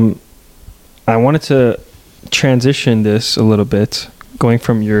 I wanted to transition this a little bit, going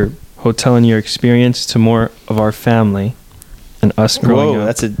from your hotel and your experience to more of our family and us growing Whoa,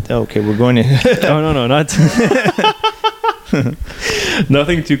 up. okay. We're going to. Oh, no, not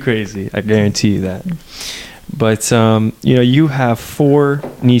nothing too crazy. I guarantee you that. But you have 4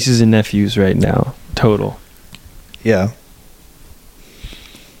 nieces and nephews right now, total. Yeah.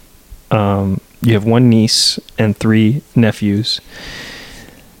 You have 1 niece and 3 nephews.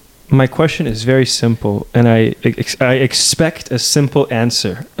 My question is very simple, and I expect a simple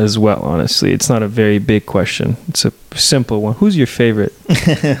answer as well, honestly. It's not a very big question. It's a simple one. Who's your favorite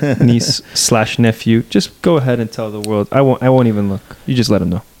niece/nephew? Just go ahead and tell the world. I won't even look. You just let them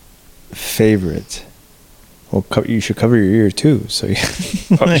know. Favorite. Well, you should cover your ear too. So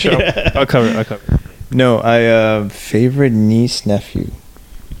Oh, sure. I'll cover it. No, I favorite niece nephew.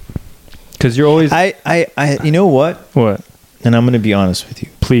 Because you're always... I you know what? What? And I'm gonna be honest with you.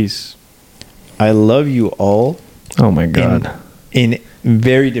 Please. I love you all Oh, my God. in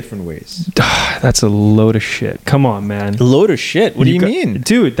very different ways. That's a load of shit. Come on, man. Load of shit. What do you mean?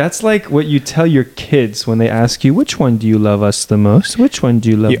 Dude, that's like what you tell your kids when they ask you, which one do you love us the most? Which one do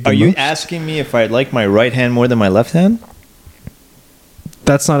you love the Are you most? asking me if I like my right hand more than my left hand?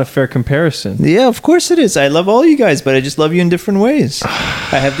 That's not a fair comparison. Yeah, of course it is. I love all you guys, but I just love you in different ways.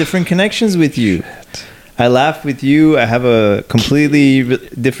 I have different connections with you. I laugh with you. I have a completely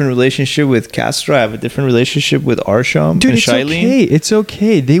different relationship with Castro. I have a different relationship with Arsham Dude, and it's Shailene. okay. It's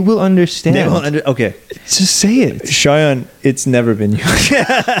okay. They will understand. Okay. Just say it. Cheyenne, it's never been you. Okay.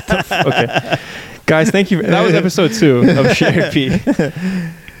 Guys, thank you. That was episode 2 of Share P.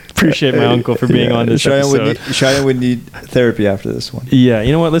 Appreciate my uncle for being on this episode. Cheyenne would need therapy after this one. Yeah,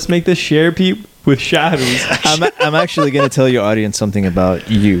 you know what? Let's make this Share P with shadows. I'm actually going to tell your audience something about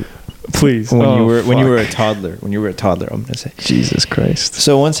you. Please. When you were fuck. a toddler. When you were a toddler, I'm going to say. Jesus Christ.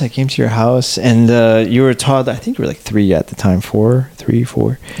 So once I came to your house and you were a toddler, I think you were like 3 at the time, 4.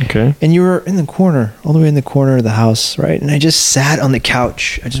 Okay. And you were in the corner, all the way in the corner of the house, right? And I just sat on the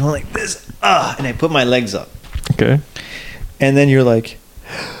couch. I just went like this, and I put my legs up. Okay. And then you're like,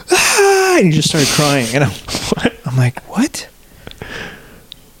 and you just started crying. And I'm like, what?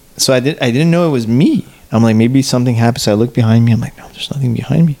 So I didn't know it was me. I'm like, maybe something happened. So I looked behind me. I'm like, no, there's nothing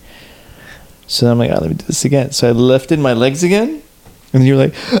behind me. So I'm like, let me do this again. So I lifted my legs again. And you're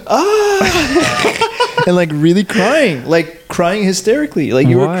like, and like really crying hysterically. Like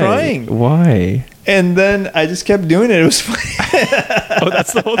you were crying. Why? And then I just kept doing it. It was funny. Oh,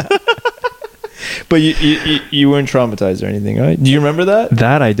 that's the whole But you weren't traumatized or anything, right? Do you remember that?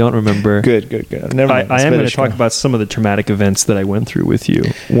 That I don't remember. Good. Never mind. I am going to Spanish talk guy. about some of the traumatic events that I went through with you.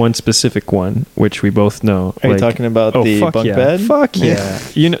 One specific one, which we both know. Are you talking about the fuck bunk yeah. bed? Fuck yeah.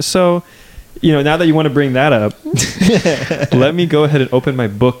 Now that you want to bring that up, let me go ahead and open my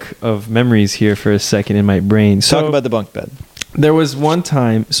book of memories here for a second in my brain. So Talk about the bunk bed. there was one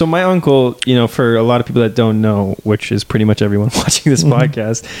time, so my uncle, for a lot of people that don't know, which is pretty much everyone watching this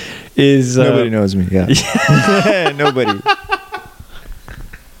podcast, is Nobody knows me. Yeah. Nobody.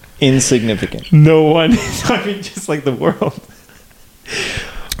 Insignificant. no one. I mean, just like the world.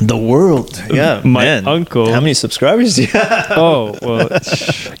 The world. Yeah. My man. uncle. How many subscribers do you have? Oh well, I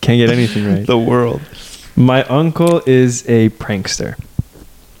can't get anything right. The world. My uncle is a prankster.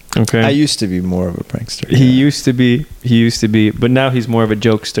 Okay. I used to be more of a prankster. He used to be, but now he's more of a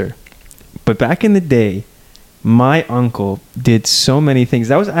jokester. But back in the day, my uncle did so many things.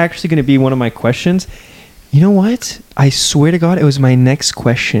 That was actually going to be one of my questions. You know what? I swear to God, it was my next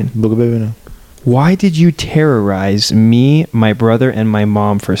question. Why did you terrorize me, my brother, and my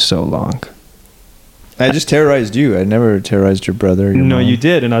mom for so long? I just terrorized you. I never terrorized your brother. Or your No, mom. you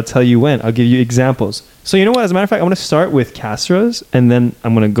did, and I'll tell you when. I'll give you examples. So you know what? As a matter of fact, I'm going to start with Castro's, and then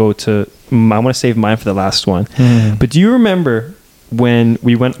I'm going to go to... I'm going to save mine for the last one. But do you remember when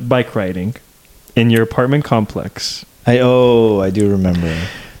we went bike riding in your apartment complex? I do remember.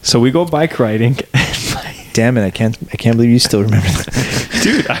 So we go bike riding. Damn it! I can't believe you still remember that,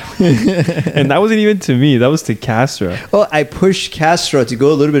 Dude. And that wasn't even to me. That was to Castro. Well, I pushed Castro to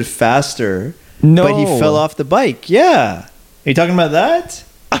go a little bit faster. No. But he fell off the bike. Yeah. Are you talking about that?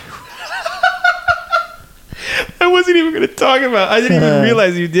 I wasn't even going to talk about. I didn't even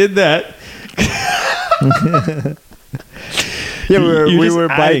realize you did that. Yeah, we were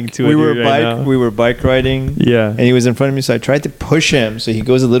bike riding. Yeah. And he was in front of me, so I tried to push him so he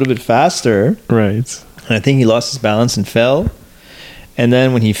goes a little bit faster. Right. And I think he lost his balance and fell. And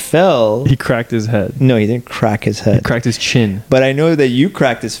then when he fell, He cracked his head. no, he didn't crack his He head. cracked his chin. But I know that you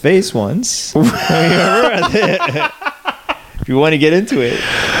cracked his face once. Remember? If you want to get into it,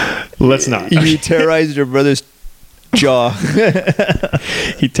 Let's not. you terrorized your brother's jaw.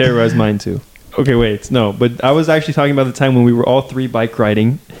 He terrorized mine too. Okay, wait. No, but I was actually talking about the time when we were all three bike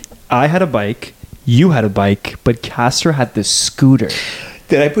riding. I had a bike. You had a bike. But Castro had the scooter.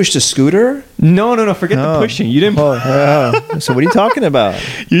 Did I push the scooter? No. Forget the pushing. You didn't. So what are you talking about?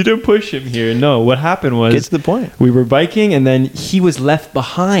 You didn't push him here. No. What happened was Get to the point. we were biking, and then he was left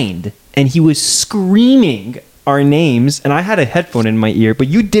behind, and he was screaming our names. And I had a headphone in my ear, but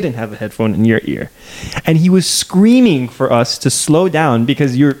you didn't have a headphone in your ear. And he was screaming for us to slow down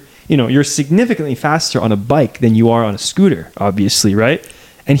because you're significantly faster on a bike than you are on a scooter, obviously, right?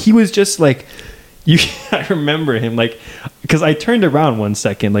 And he was just like. I remember him because I turned around 1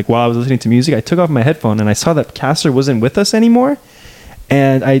 second, while I was listening to music, I took off my headphone and I saw that Castro wasn't with us anymore.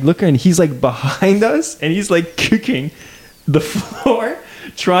 And I look and he's behind us and he's kicking the floor,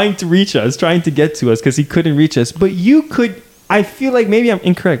 trying to reach us, trying to get to us because he couldn't reach us. But you could, I feel like maybe I'm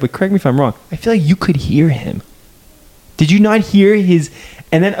incorrect, but correct me if I'm wrong. I feel like you could hear him. Did you not hear his?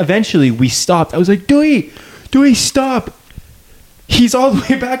 And then eventually we stopped. I was like, Dewey, stop. He's all the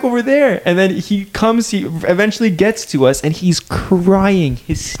way back over there. And then he eventually gets to us and he's crying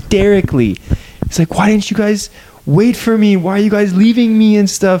hysterically. He's like, why didn't you guys wait for me? Why are you guys leaving me and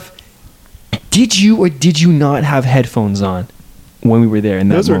stuff? Did you or did you not have headphones on when we were there in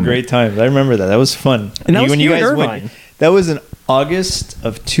that Those moment? were great times. I remember that. That was fun. And that was when you you and guys Irvine. went. That was in August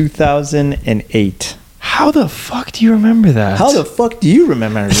of 2008. How the fuck do you remember that? How the fuck do you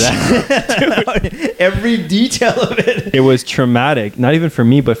remember that? Every detail of it. It was traumatic, not even for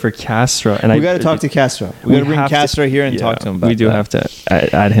me, but for Castro. And We got to talk to Castro. We got to bring have Castro here and talk to him about We do that. have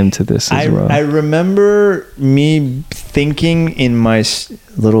to add him to this as well. I remember me thinking in my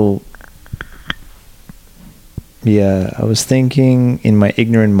little... Yeah, I was thinking in my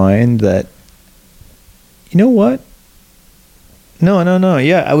ignorant mind that, you know what? No.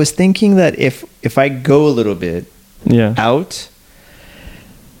 Yeah, I was thinking that if I go a little bit out,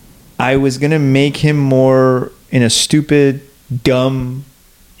 I was going to make him more in a stupid, dumb,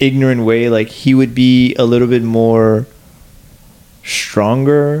 ignorant way. He would be a little bit more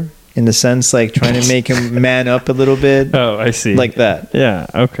stronger in the sense, trying to make him man up a little bit. Oh, I see. Like that. Yeah,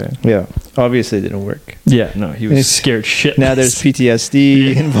 okay. Yeah. Obviously it didn't work. Yeah, no, he was scared shit. Now there's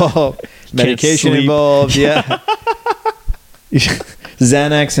PTSD involved, medication sleep. involved, yeah.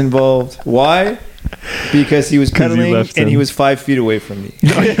 Xanax involved. Why? because he was 'Cause you pedaling left and he him. was 5 feet away from me. He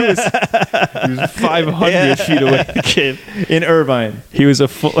was 500 Yeah. feet away, kid. In Irvine. He was a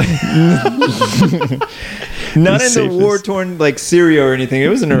full. Not He's in the safest. war-torn like Syria or anything. It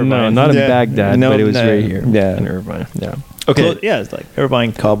was in Irvine. No, not in Yeah. Baghdad, No, but it was no. right here. Yeah. In Irvine. Yeah. Okay. Okay. Yeah, it's like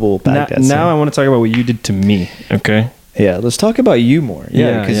Irvine, Kabul, Now, Baghdad. now I want to talk about what you did to me. Okay. yeah, let's talk about you more. Yeah,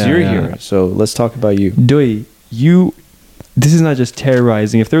 Yeah, because yeah, you're yeah. here. So let's talk about you. Doi, you. This is not just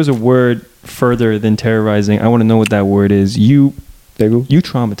terrorizing. If there's a word further than terrorizing, I want to know what that word is. You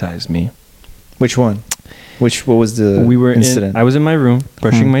traumatized me. Which one? What was the We were incident? I was in my room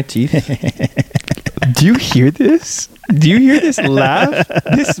brushing my teeth. Do you hear this? Do you hear this laugh?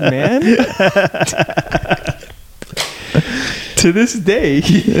 This man. To this day,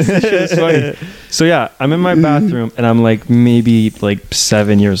 this shit is funny. So yeah, I'm in my bathroom and I'm like maybe like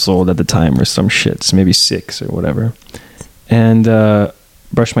 7 years old at the time or some shits, maybe 6 or whatever. And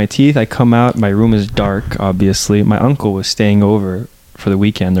brush my teeth. I come out. My room is dark. Obviously, my uncle was staying over for the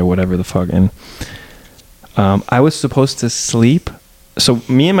weekend or whatever the fuck. And I was supposed to sleep. So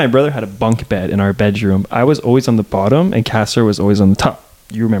me and my brother had a bunk bed in our bedroom. I was always on the bottom and Casser was always on the top.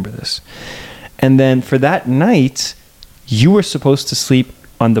 You remember this. And then for that night, you were supposed to sleep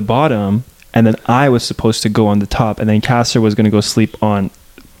on the bottom and then I was supposed to go on the top and then Casser was going to go sleep on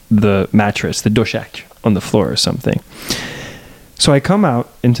the mattress, the doshak on the floor or something. So I come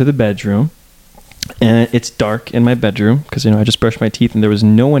out into the bedroom and it's dark in my bedroom because, I just brushed my teeth and there was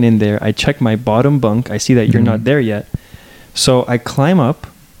no one in there. I check my bottom bunk. I see that you're not there yet. So I climb up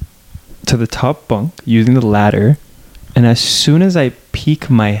to the top bunk using the ladder. And as soon as I peek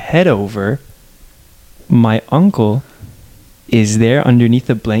my head over, my uncle is there underneath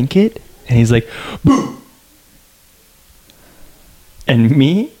the blanket. And he's like, boo! And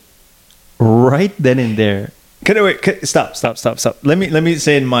me, right then and there. Stop. Let me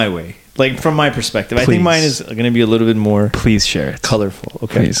say it my way. Like from my perspective. I think Please. mine is going to be a little bit more Please share it. colorful.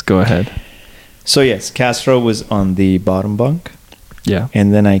 Okay. Please, go ahead. So yes, Castro was on the bottom bunk. Yeah.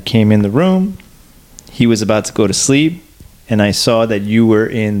 And then I came in the room. He was about to go to sleep. And I saw that you were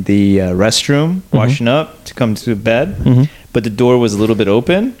in the restroom washing up to come to bed. Mm-hmm. But the door was a little bit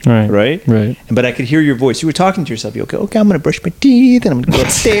open. Right. Right. But I could hear your voice. You were talking to yourself. You okay, I'm going to brush my teeth and I'm going to go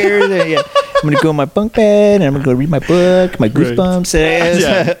upstairs. And, I'm going to go in my bunk bed and I'm going to go read my book, my Goosebumps.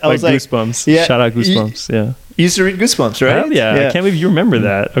 Yeah, I was like like, Goosebumps. yeah, Shout out Goosebumps. Yeah. You used to read Goosebumps, right? Hell yeah. I can't believe you remember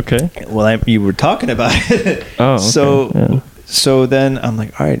that. Okay. Well, you were talking about it. Oh, okay. So then I'm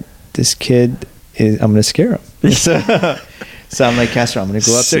like, all right, this kid I'm going to scare him. So I'm like, Castro, I'm going to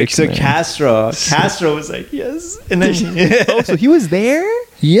go up there. Sick, So man. Castro was like, yes. And then Oh, so he was there?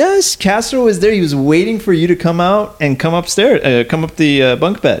 yes, Castro was there. He was waiting for you to come out and come upstairs, come up the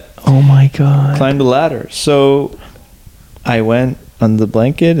bunk bed, Oh my God. climb the ladder. So I went on the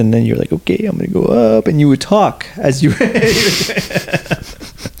blanket, and then you're like, okay, I'm going to go up, and you would talk as you.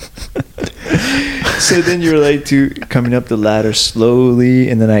 So then you're like coming up the ladder slowly,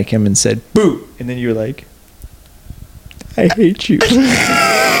 and then I came and said, boo, and then you're like, I hate you.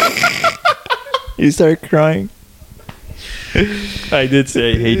 You start crying. I did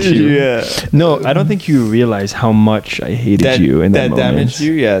say I hate you. Yeah. No, I don't think you realize how much I hated you in that moment. damaged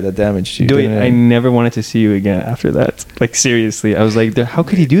you. Yeah, that damaged you. Dude, didn't I it? never wanted to see you again after that. Like seriously, I was like, how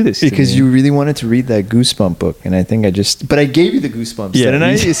could he do this? to Because me? you really wanted to read that Goosebump book, and I think but I gave you the Goosebumps, Yeah, didn't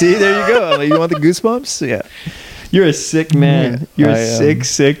I? you- You see, there you go. I'm like, you want the Goosebumps? Yeah. You're a sick man. You're a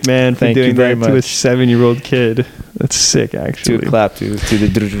sick man for Thank you doing very that to a much. 7-year-old kid. That's sick, actually. To clap to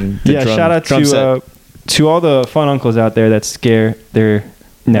the Yeah, drum, shout out drum set. to all the fun uncles out there that scare their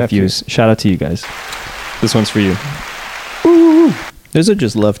nephews. Shout out to you guys. This one's for you. Those are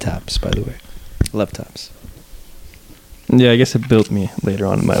just love taps, by the way. Love taps. Yeah, I guess it built me later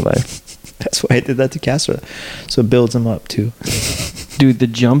on in my life. That's why I did that to Castro. So it builds him up too. Dude, the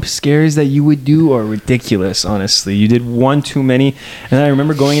jump scares that you would do are ridiculous, honestly. You did one too many. And I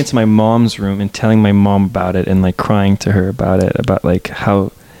remember going into my mom's room and telling my mom about it and like crying to her about it, about like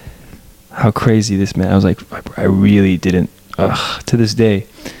how crazy this man. I was like, I really didn't. Ugh, to this day,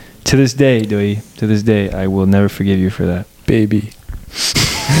 Doi, to this day, I will never forgive you for that. Baby.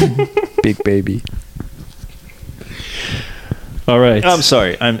 Big baby. All right. I'm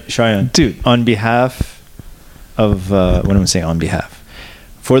sorry. I'm Cheyenne. Dude. On behalf of, what am I saying? On behalf.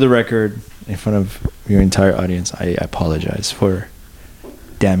 For the record, in front of your entire audience, I apologize for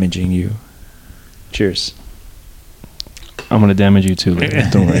damaging you. Cheers. I'm going to damage you too later.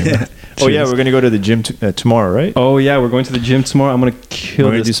 Don't worry about it. Oh, yeah, Cheers. we're going to go to the gym tomorrow, right? Oh, yeah, we're going to the gym tomorrow. I'm going to kill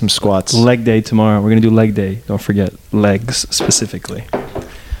We're going to do this some squats. leg day tomorrow. We're going to do leg day. Don't forget. Legs specifically.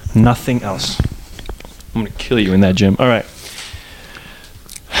 Nothing else. I'm going to kill you in that gym. All right.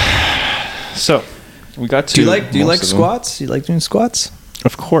 So we got to. Do you like most of them. squats? You like doing squats?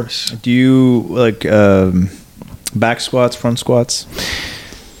 Of course. Do you like back squats, front squats?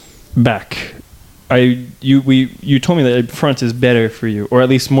 Back. You told me that front is better for you, or at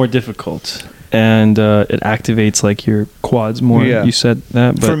least more difficult, and it activates like your quads more. Yeah. You said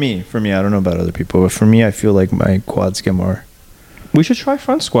that, but For me, I don't know about other people, but for me, I feel like my quads get more. we should try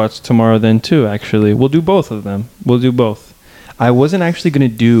front squats tomorrow then too. Actually, we'll do both of them. We'll do both. I wasn't actually gonna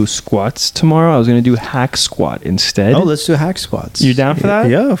do squats tomorrow. I was gonna do hack squat instead. Oh, let's do hack squats. You down for that?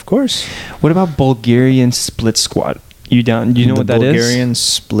 Yeah, of course. What about Bulgarian split squat? You down? You know what that is? Bulgarian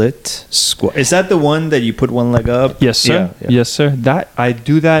split squat. Is that the one that you put one leg up? Yes, sir. Yeah, yeah. Yes, sir. That I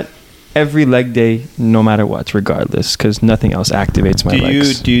do that every leg day, no matter what, regardless, because nothing else activates my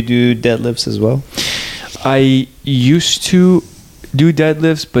legs. Do you do deadlifts as well? I used to do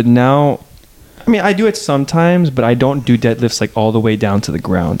deadlifts, but now, I mean, I do it sometimes, but I don't do deadlifts like all the way down to the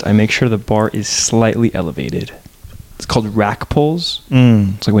ground. I make sure the bar is slightly elevated. It's called rack pulls.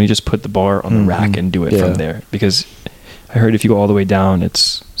 It's like when you just put the bar on the rack and do it from there. Because I heard if you go all the way down,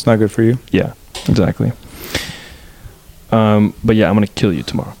 it's not good for you. Yeah, exactly. But yeah, I'm gonna kill you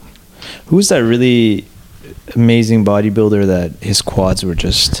tomorrow. Who's that really amazing bodybuilder that his quads were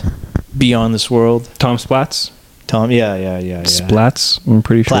just beyond this world? Tom Splats. Tom, yeah. Splats. I'm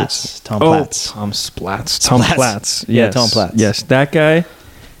pretty sure. Platz. Tom Platz. Tom Splats. Tom Platz. Yeah, Yes. Tom Platz. Yes, that guy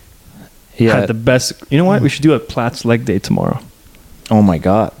Yeah. had the best. You know what? We should do a Platz leg day tomorrow. Oh my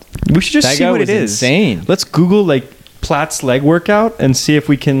god. We should just That see guy what was it is. insane. Let's Google like Platz leg workout and see if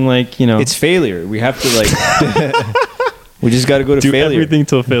we can It's failure. We have to like. We just got to go to do failure. everything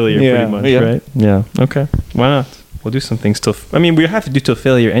till failure, Yeah, pretty much, yeah. right? Yeah. Okay. Why not? We'll do some things till. I mean, we have to do till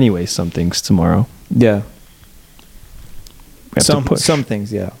failure anyway. Some things tomorrow. Yeah. We have to push. Some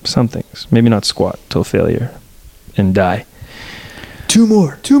things, yeah. Some things. Maybe not squat till failure, and die. Two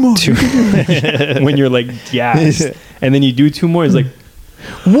more. When you're like gassed, and then you do two more. It's like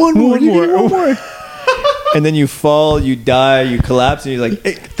One more. One more. And then you fall, you die, you collapse, and you're like,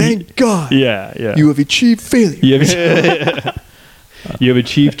 hey, thank God. yeah. You have achieved failure. You have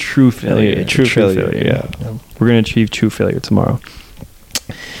achieved true failure. Yeah, true failure, yeah. We're gonna achieve true failure tomorrow.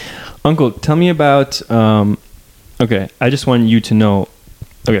 Uncle, tell me about. Okay, I just want you to know.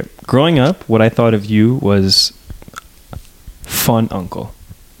 Okay, growing up, what I thought of you was fun uncle.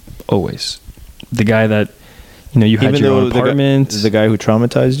 Always, the guy that you had your own apartment. The guy who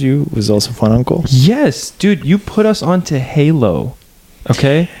traumatized you was also fun uncle. Yes, dude, you put us onto Halo.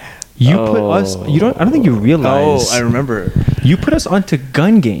 Okay. You put us. I don't think you realize. Oh, I remember. You put us onto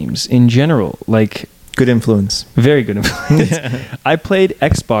gun games in general, like Good influence. very good influence. I played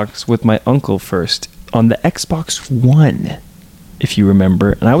Xbox with my uncle first on the Xbox One, if you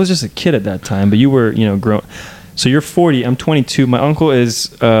remember, and I was just a kid at that time. But you were, grown. So you're 40. I'm 22. My uncle is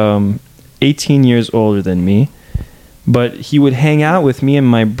 18 years older than me, but he would hang out with me and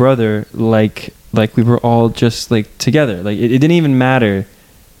my brother like we were all just like together. Like it didn't even matter.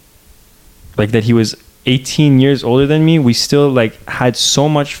 Like that he was 18 years older than me, we still like had so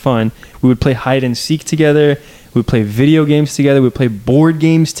much fun. We would play hide and seek together. We would play video games together. We would play board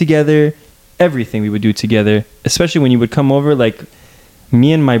games together. Everything we would do together. Especially when you would come over, like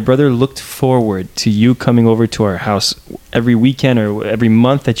me and my brother looked forward to you coming over to our house every weekend or every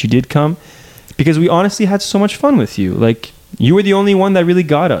month that you did come, because we honestly had so much fun with you. Like you were the only one that really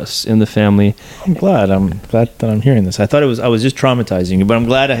got us in the family. I'm glad that I'm hearing this. I thought I was just traumatizing you, but I'm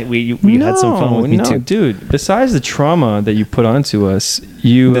glad we had some fun with me too. Dude. Besides the trauma that you put onto us,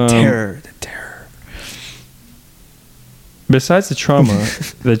 the terror. Besides the trauma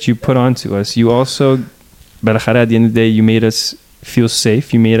that you put onto us, you also, Barajara, at the end of the day, you made us feel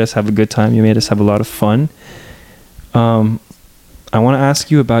safe. You made us have a good time. You made us have a lot of fun. I want to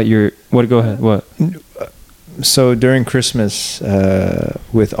ask you about your. What? Go ahead. What? So during Christmas,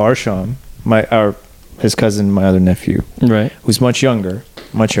 with Arsham, his cousin, my other nephew, Right. who's much younger.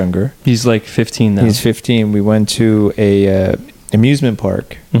 He's like 15 now. He's 15. We went to a amusement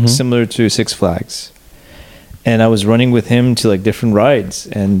park similar to Six Flags, and I was running with him to like different rides,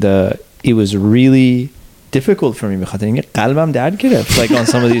 and it was really difficult for me. Like on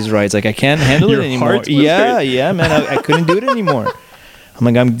some of these rides, like I can't handle it anymore. Yeah, man, I couldn't do it anymore. I'm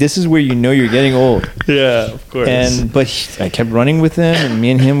like, this is where you're getting old. Yeah, of course. But I kept running with him, and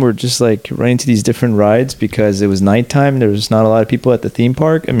me and him were just like running to these different rides because it was nighttime. There was not a lot of people at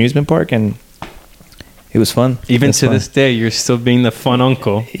the amusement park, and it was fun. Even to this day, you're still being the fun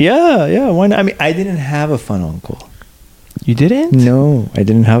uncle. Yeah. Why not? I mean, I didn't have a fun uncle. You didn't? No, I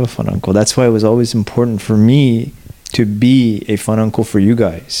didn't have a fun uncle. That's why it was always important for me to be a fun uncle for you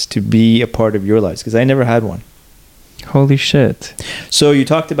guys, to be a part of your lives, because I never had one. Holy shit. So you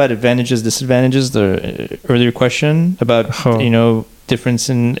talked about advantages, disadvantages, the earlier question about, Oh. you know, difference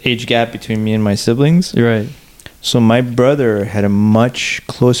in age gap between me and my siblings. You're right. So my brother had a much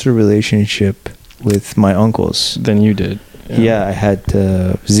closer relationship with my uncles. Than you did. Yeah, I had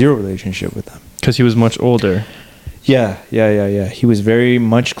zero relationship with them. Because he was much older. Yeah. He was very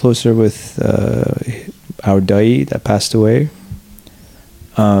much closer with our Dai that passed away.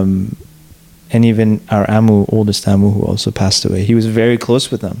 And even our oldest Amu, who also passed away. He was very close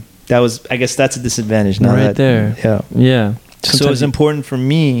with them. I guess that's a disadvantage. Now Right there. Yeah. Yeah. So it's important for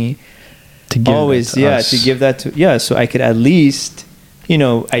me to give always, to give that to, so I could at least, you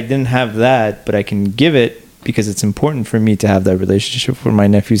know, I didn't have that, but I can give it because it's important for me to have that relationship with my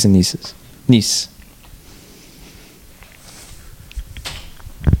nephews and niece.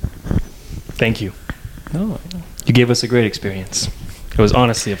 Thank you. No. You gave us a great experience. It was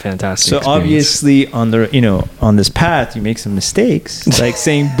honestly a fantastic So experience. obviously on this path you make some mistakes, like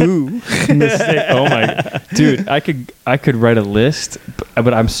saying boo. Mistake. Oh my dude, I could write a list,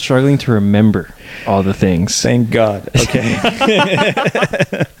 but I'm struggling to remember all the things. Thank God. Okay.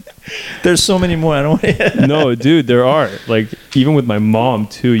 There's so many more. I don't want to. No, dude, there are. Like, even with my mom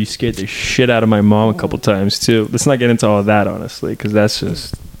too, you scared the shit out of my mom a couple times too. Let's not get into all of that, honestly, because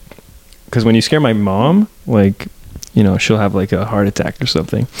when you scare my mom, like, you know, she'll have like a heart attack or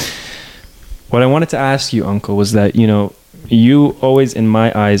something. What I wanted to ask you, Uncle, was that, you know, you always, in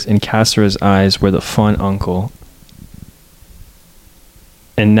my eyes, in Kasra's eyes, were the fun uncle.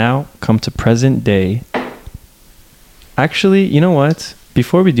 And now, come to present day. Actually, you know what?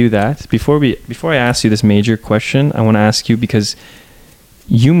 Before we do that, before I ask you this major question, I want to ask you, because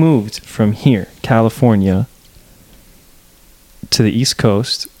you moved from here, California, to the East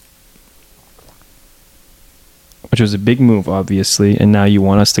Coast, which was a big move, obviously, and now you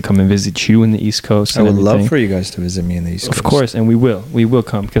want us to come and visit you in the East Coast. I and would love everything. for you guys to visit me in the East Coast. Of course, and we will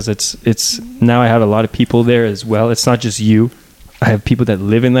come, because it's now I have a lot of people there as well. It's not just you. I have people that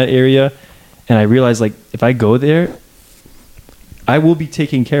live in that area, and I realize, like, if I go there, I will be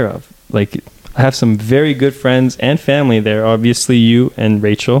taken care of. Like, I have some very good friends and family there, obviously you and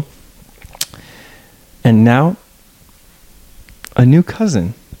Rachel. And now, a new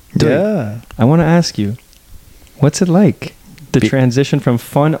cousin. Yeah. I want to ask you, what's it like? The transition from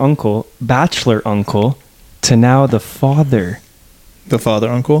fun uncle, bachelor uncle, to now the father. The father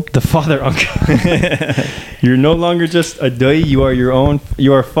uncle? The father uncle. You're no longer just a dai, you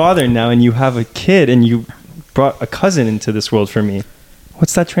are a father now, and you have a kid, and you brought a cousin into this world for me.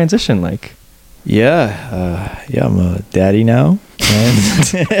 What's that transition like? Yeah, I'm a daddy now.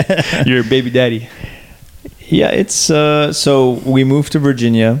 And You're a baby daddy. Yeah, it's so we moved to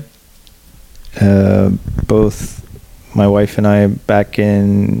Virginia. Both my wife and I back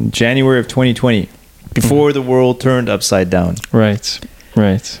in January of 2020, before the world turned upside down. Right.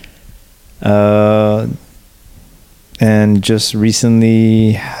 And just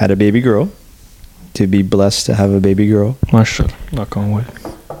recently had a baby girl. To be blessed to have a baby girl. Mashallah. Knock on wood.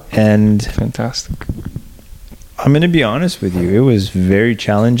 And Fantastic. I'm going to be honest with you. It was very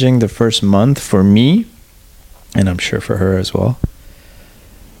challenging the first month for me, and I'm sure for her as well,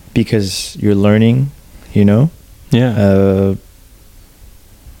 because you're learning, you know. Yeah.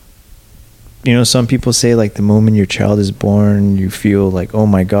 You know, some people say, like, the moment your child is born, you feel like, oh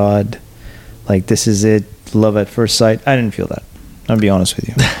my God, like, this is it, love at first sight. I didn't feel that. I'll be honest with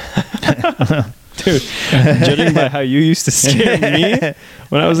you. Dude, judging by how you used to scare me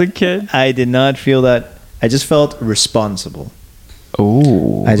when I was a kid. I did not feel that. I just felt responsible.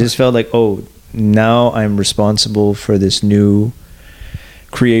 Oh. I just felt like, oh, now I'm responsible for this new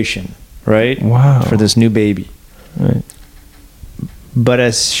creation, right? Wow. For this new baby. Right. But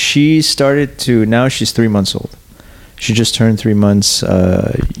as she started to, now she's 3 months old. She just turned 3 months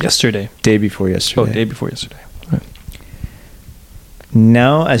Yesterday. day before yesterday. Oh, day before yesterday. Right.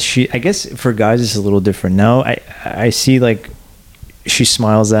 Now as I guess for guys it's a little different. Now I see, like, she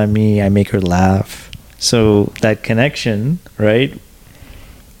smiles at me, I make her laugh. So that connection, right?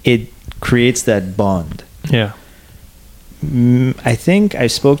 It creates that bond. Yeah. I think I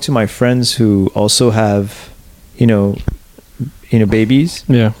spoke to my friends who also have, you know, babies,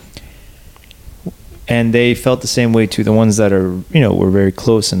 Yeah. and they felt the same way too. The ones that are, you know, we're very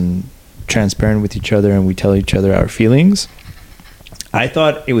close and transparent with each other, and we tell each other our feelings. I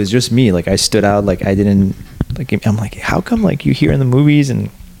thought it was just me. Like, I stood out. Like, I didn't. Like, I'm like, how come? Like, you hear in the movies and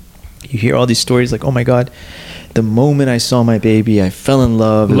you hear all these stories. Like, oh my God, the moment I saw my baby, I fell in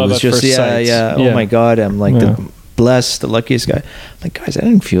love. Love it was at just first sight. yeah. Oh my God, I'm like Yeah. the blessed, the luckiest guy. I'm like, guys, I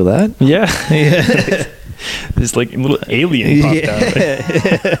didn't feel that. Yeah. Yeah. This like little alien popped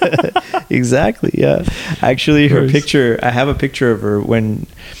out. Exactly. Yeah. Actually, her course. picture. I have a picture of her when,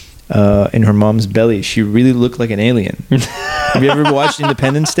 in her mom's belly, she really looked like an alien. Have you ever watched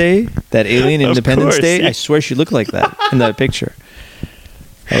Independence Day? That alien in Of Independence course, Day. yeah. I swear she looked like that in that picture.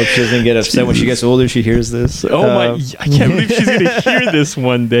 I hope she doesn't get upset when she gets older. She hears this. Oh my! I can't believe she's gonna hear this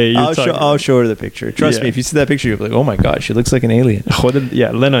one day. I'll show her the picture. Trust Yeah. me, if you see that picture, you'll be like, "Oh my god, she looks like an alien."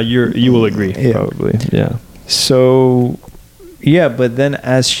 Yeah, Lena, you will agree Yeah. probably. Yeah. So, yeah, but then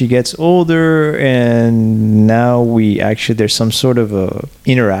as she gets older, and now there's some sort of a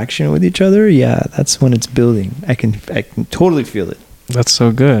interaction with each other. Yeah, that's when it's building. I can totally feel it. That's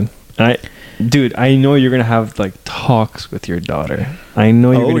so good. Dude, I know you're gonna have like talks with your daughter. I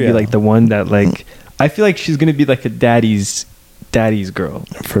know you're Oh, gonna yeah. be like the one that like. I feel like she's gonna be like a daddy's girl.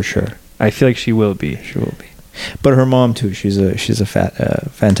 For sure. I feel like she will be. She will be. But her mom too. She's a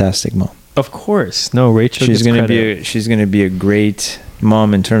fantastic mom. Of course, no. Rachel. She's gets gonna credit. she's gonna be a great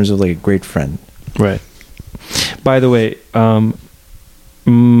mom in terms of like a great friend. Right. By the way,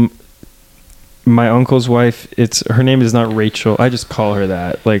 my uncle's wife, her name is not Rachel. I just call her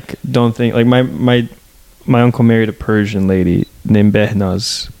that. Like, don't think like my uncle married a Persian lady named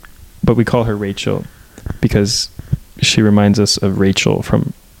Behnaz, but we call her Rachel because she reminds us of Rachel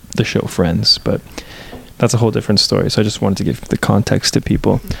from the show Friends. But that's a whole different story. So I just wanted to give the context to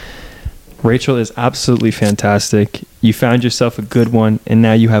people. Rachel is absolutely fantastic. You found yourself a good one, and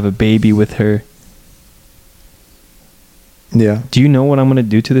now you have a baby with her. Yeah. Do you know what I'm gonna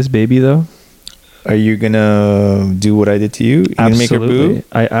do to this baby though? Are you gonna do what I did to you? You gonna make her boo?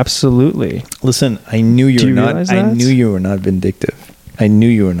 I absolutely. Listen, I knew Do you you were not. realize I that? knew you were not vindictive. I knew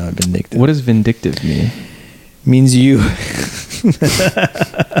you were not vindictive. What does vindictive mean? Means you?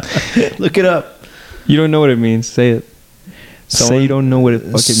 Look it up. You don't know what it means. Say it. Say you don't know what it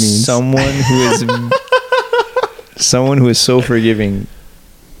fucking means. Someone who is so forgiving.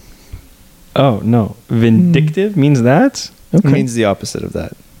 Oh no, vindictive means that. Okay. Means the opposite of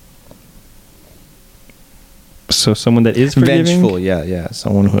that. So someone that is forgiving. Vengeful, yeah.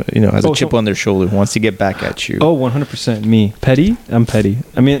 Someone who has a chip on their shoulder, who wants to get back at you. Oh, 100% me. Petty? I'm petty.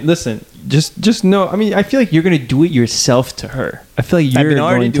 I mean, listen, just know. I mean, I feel like you're gonna do it yourself to her. I feel like you're I've been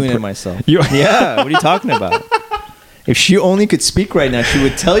already going to doing put- it myself. You- Yeah, what are you talking about? If she only could speak right now, she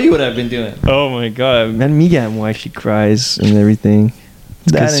would tell you what I've been doing. Oh my god, man, Mia and why she cries and everything.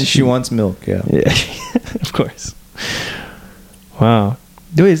 It's That 'cause and she wants milk, yeah. Yeah, of course. Wow.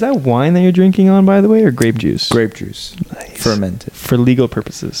 Dude, is that wine that you're drinking on, by the way, or grape juice? Grape juice. Nice. Fermented. For legal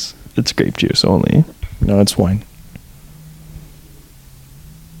purposes, it's grape juice only. No, it's wine.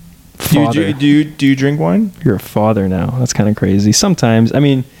 Father. Do you drink wine? You're a father now. That's kind of crazy. Sometimes, I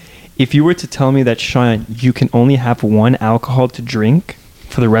mean, if you were to tell me that, Sean, you can only have one alcohol to drink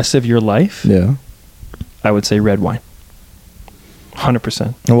for the rest of your life, Yeah. I would say red wine.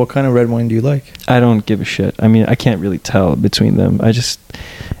 100%. And what kind of red wine do you like? I don't give a shit. I mean, I can't really tell between them.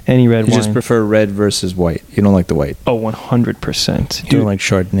 Any red You wine. just prefer red versus white. You don't like the white. Oh, 100%. You don't like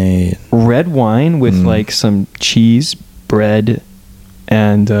Chardonnay. Red wine with Mm. like some cheese, bread,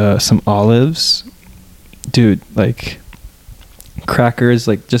 and some olives. Dude, like crackers,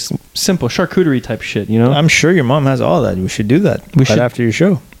 like just simple charcuterie type shit, you know? I'm sure your mom has all that. We should do that We right should- after your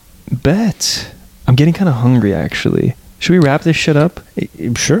show. Bet. I'm getting kind of hungry, actually. Should we wrap this shit up?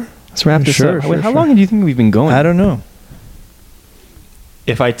 Sure. Let's wrap this Sure, up. sure, Wait, how sure. long do you think we've been going? I don't know.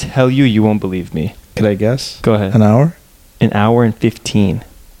 If I tell you, you won't believe me. Could I guess? Go ahead. An hour? An hour and 15.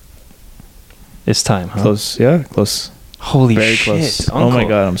 It's time, huh? Close. Yeah, close. Holy Very shit. close. Uncle. Oh my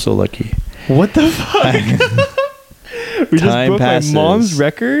god, I'm so lucky. What the fuck? We just Time broke passes. my mom's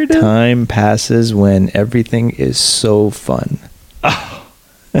record? Time passes when everything is so fun.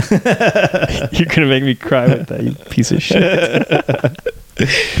 You're going to make me cry with that, you piece of shit.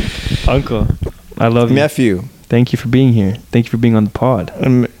 Uncle, I love you. Nephew. Thank you for being here. Thank you for being on the pod.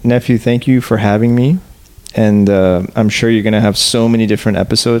 Nephew, thank you for having me. And I'm sure you're going to have so many different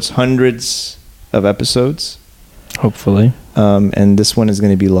episodes, hundreds of episodes. Hopefully. And this one is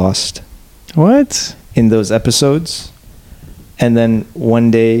going to be lost What? in those episodes. And then one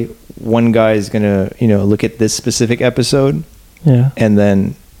day, one guy is going to, look at this specific episode Yeah. and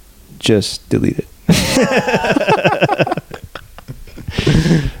then just delete it.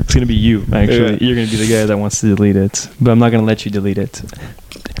 It's going to be you, actually. Yeah. You're going to be the guy that wants to delete it. But I'm not going to let you delete it.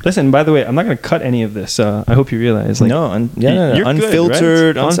 Listen, by the way, I'm not going to cut any of this. I hope you realize. Like, No, you're good,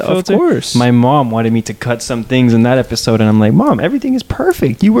 unfiltered. right? Of course. My mom wanted me to cut some things in that episode, and I'm like, Mom, everything is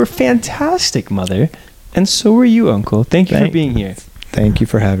perfect. You were fantastic, Mother. And so were you, Uncle. Thank you for being here. Thank you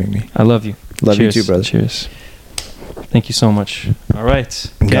for having me. I love you. Love Cheers. you too, brother. Cheers. Thank you so much. All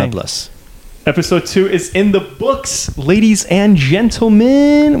right. God gang. bless. Episode 2 is in the books, ladies and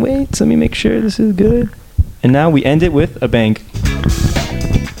gentlemen. Wait, let me make sure this is good. And now we end it with a bang.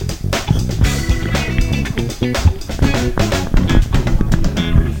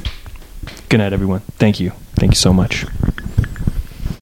 Good night, everyone. Thank you. Thank you so much.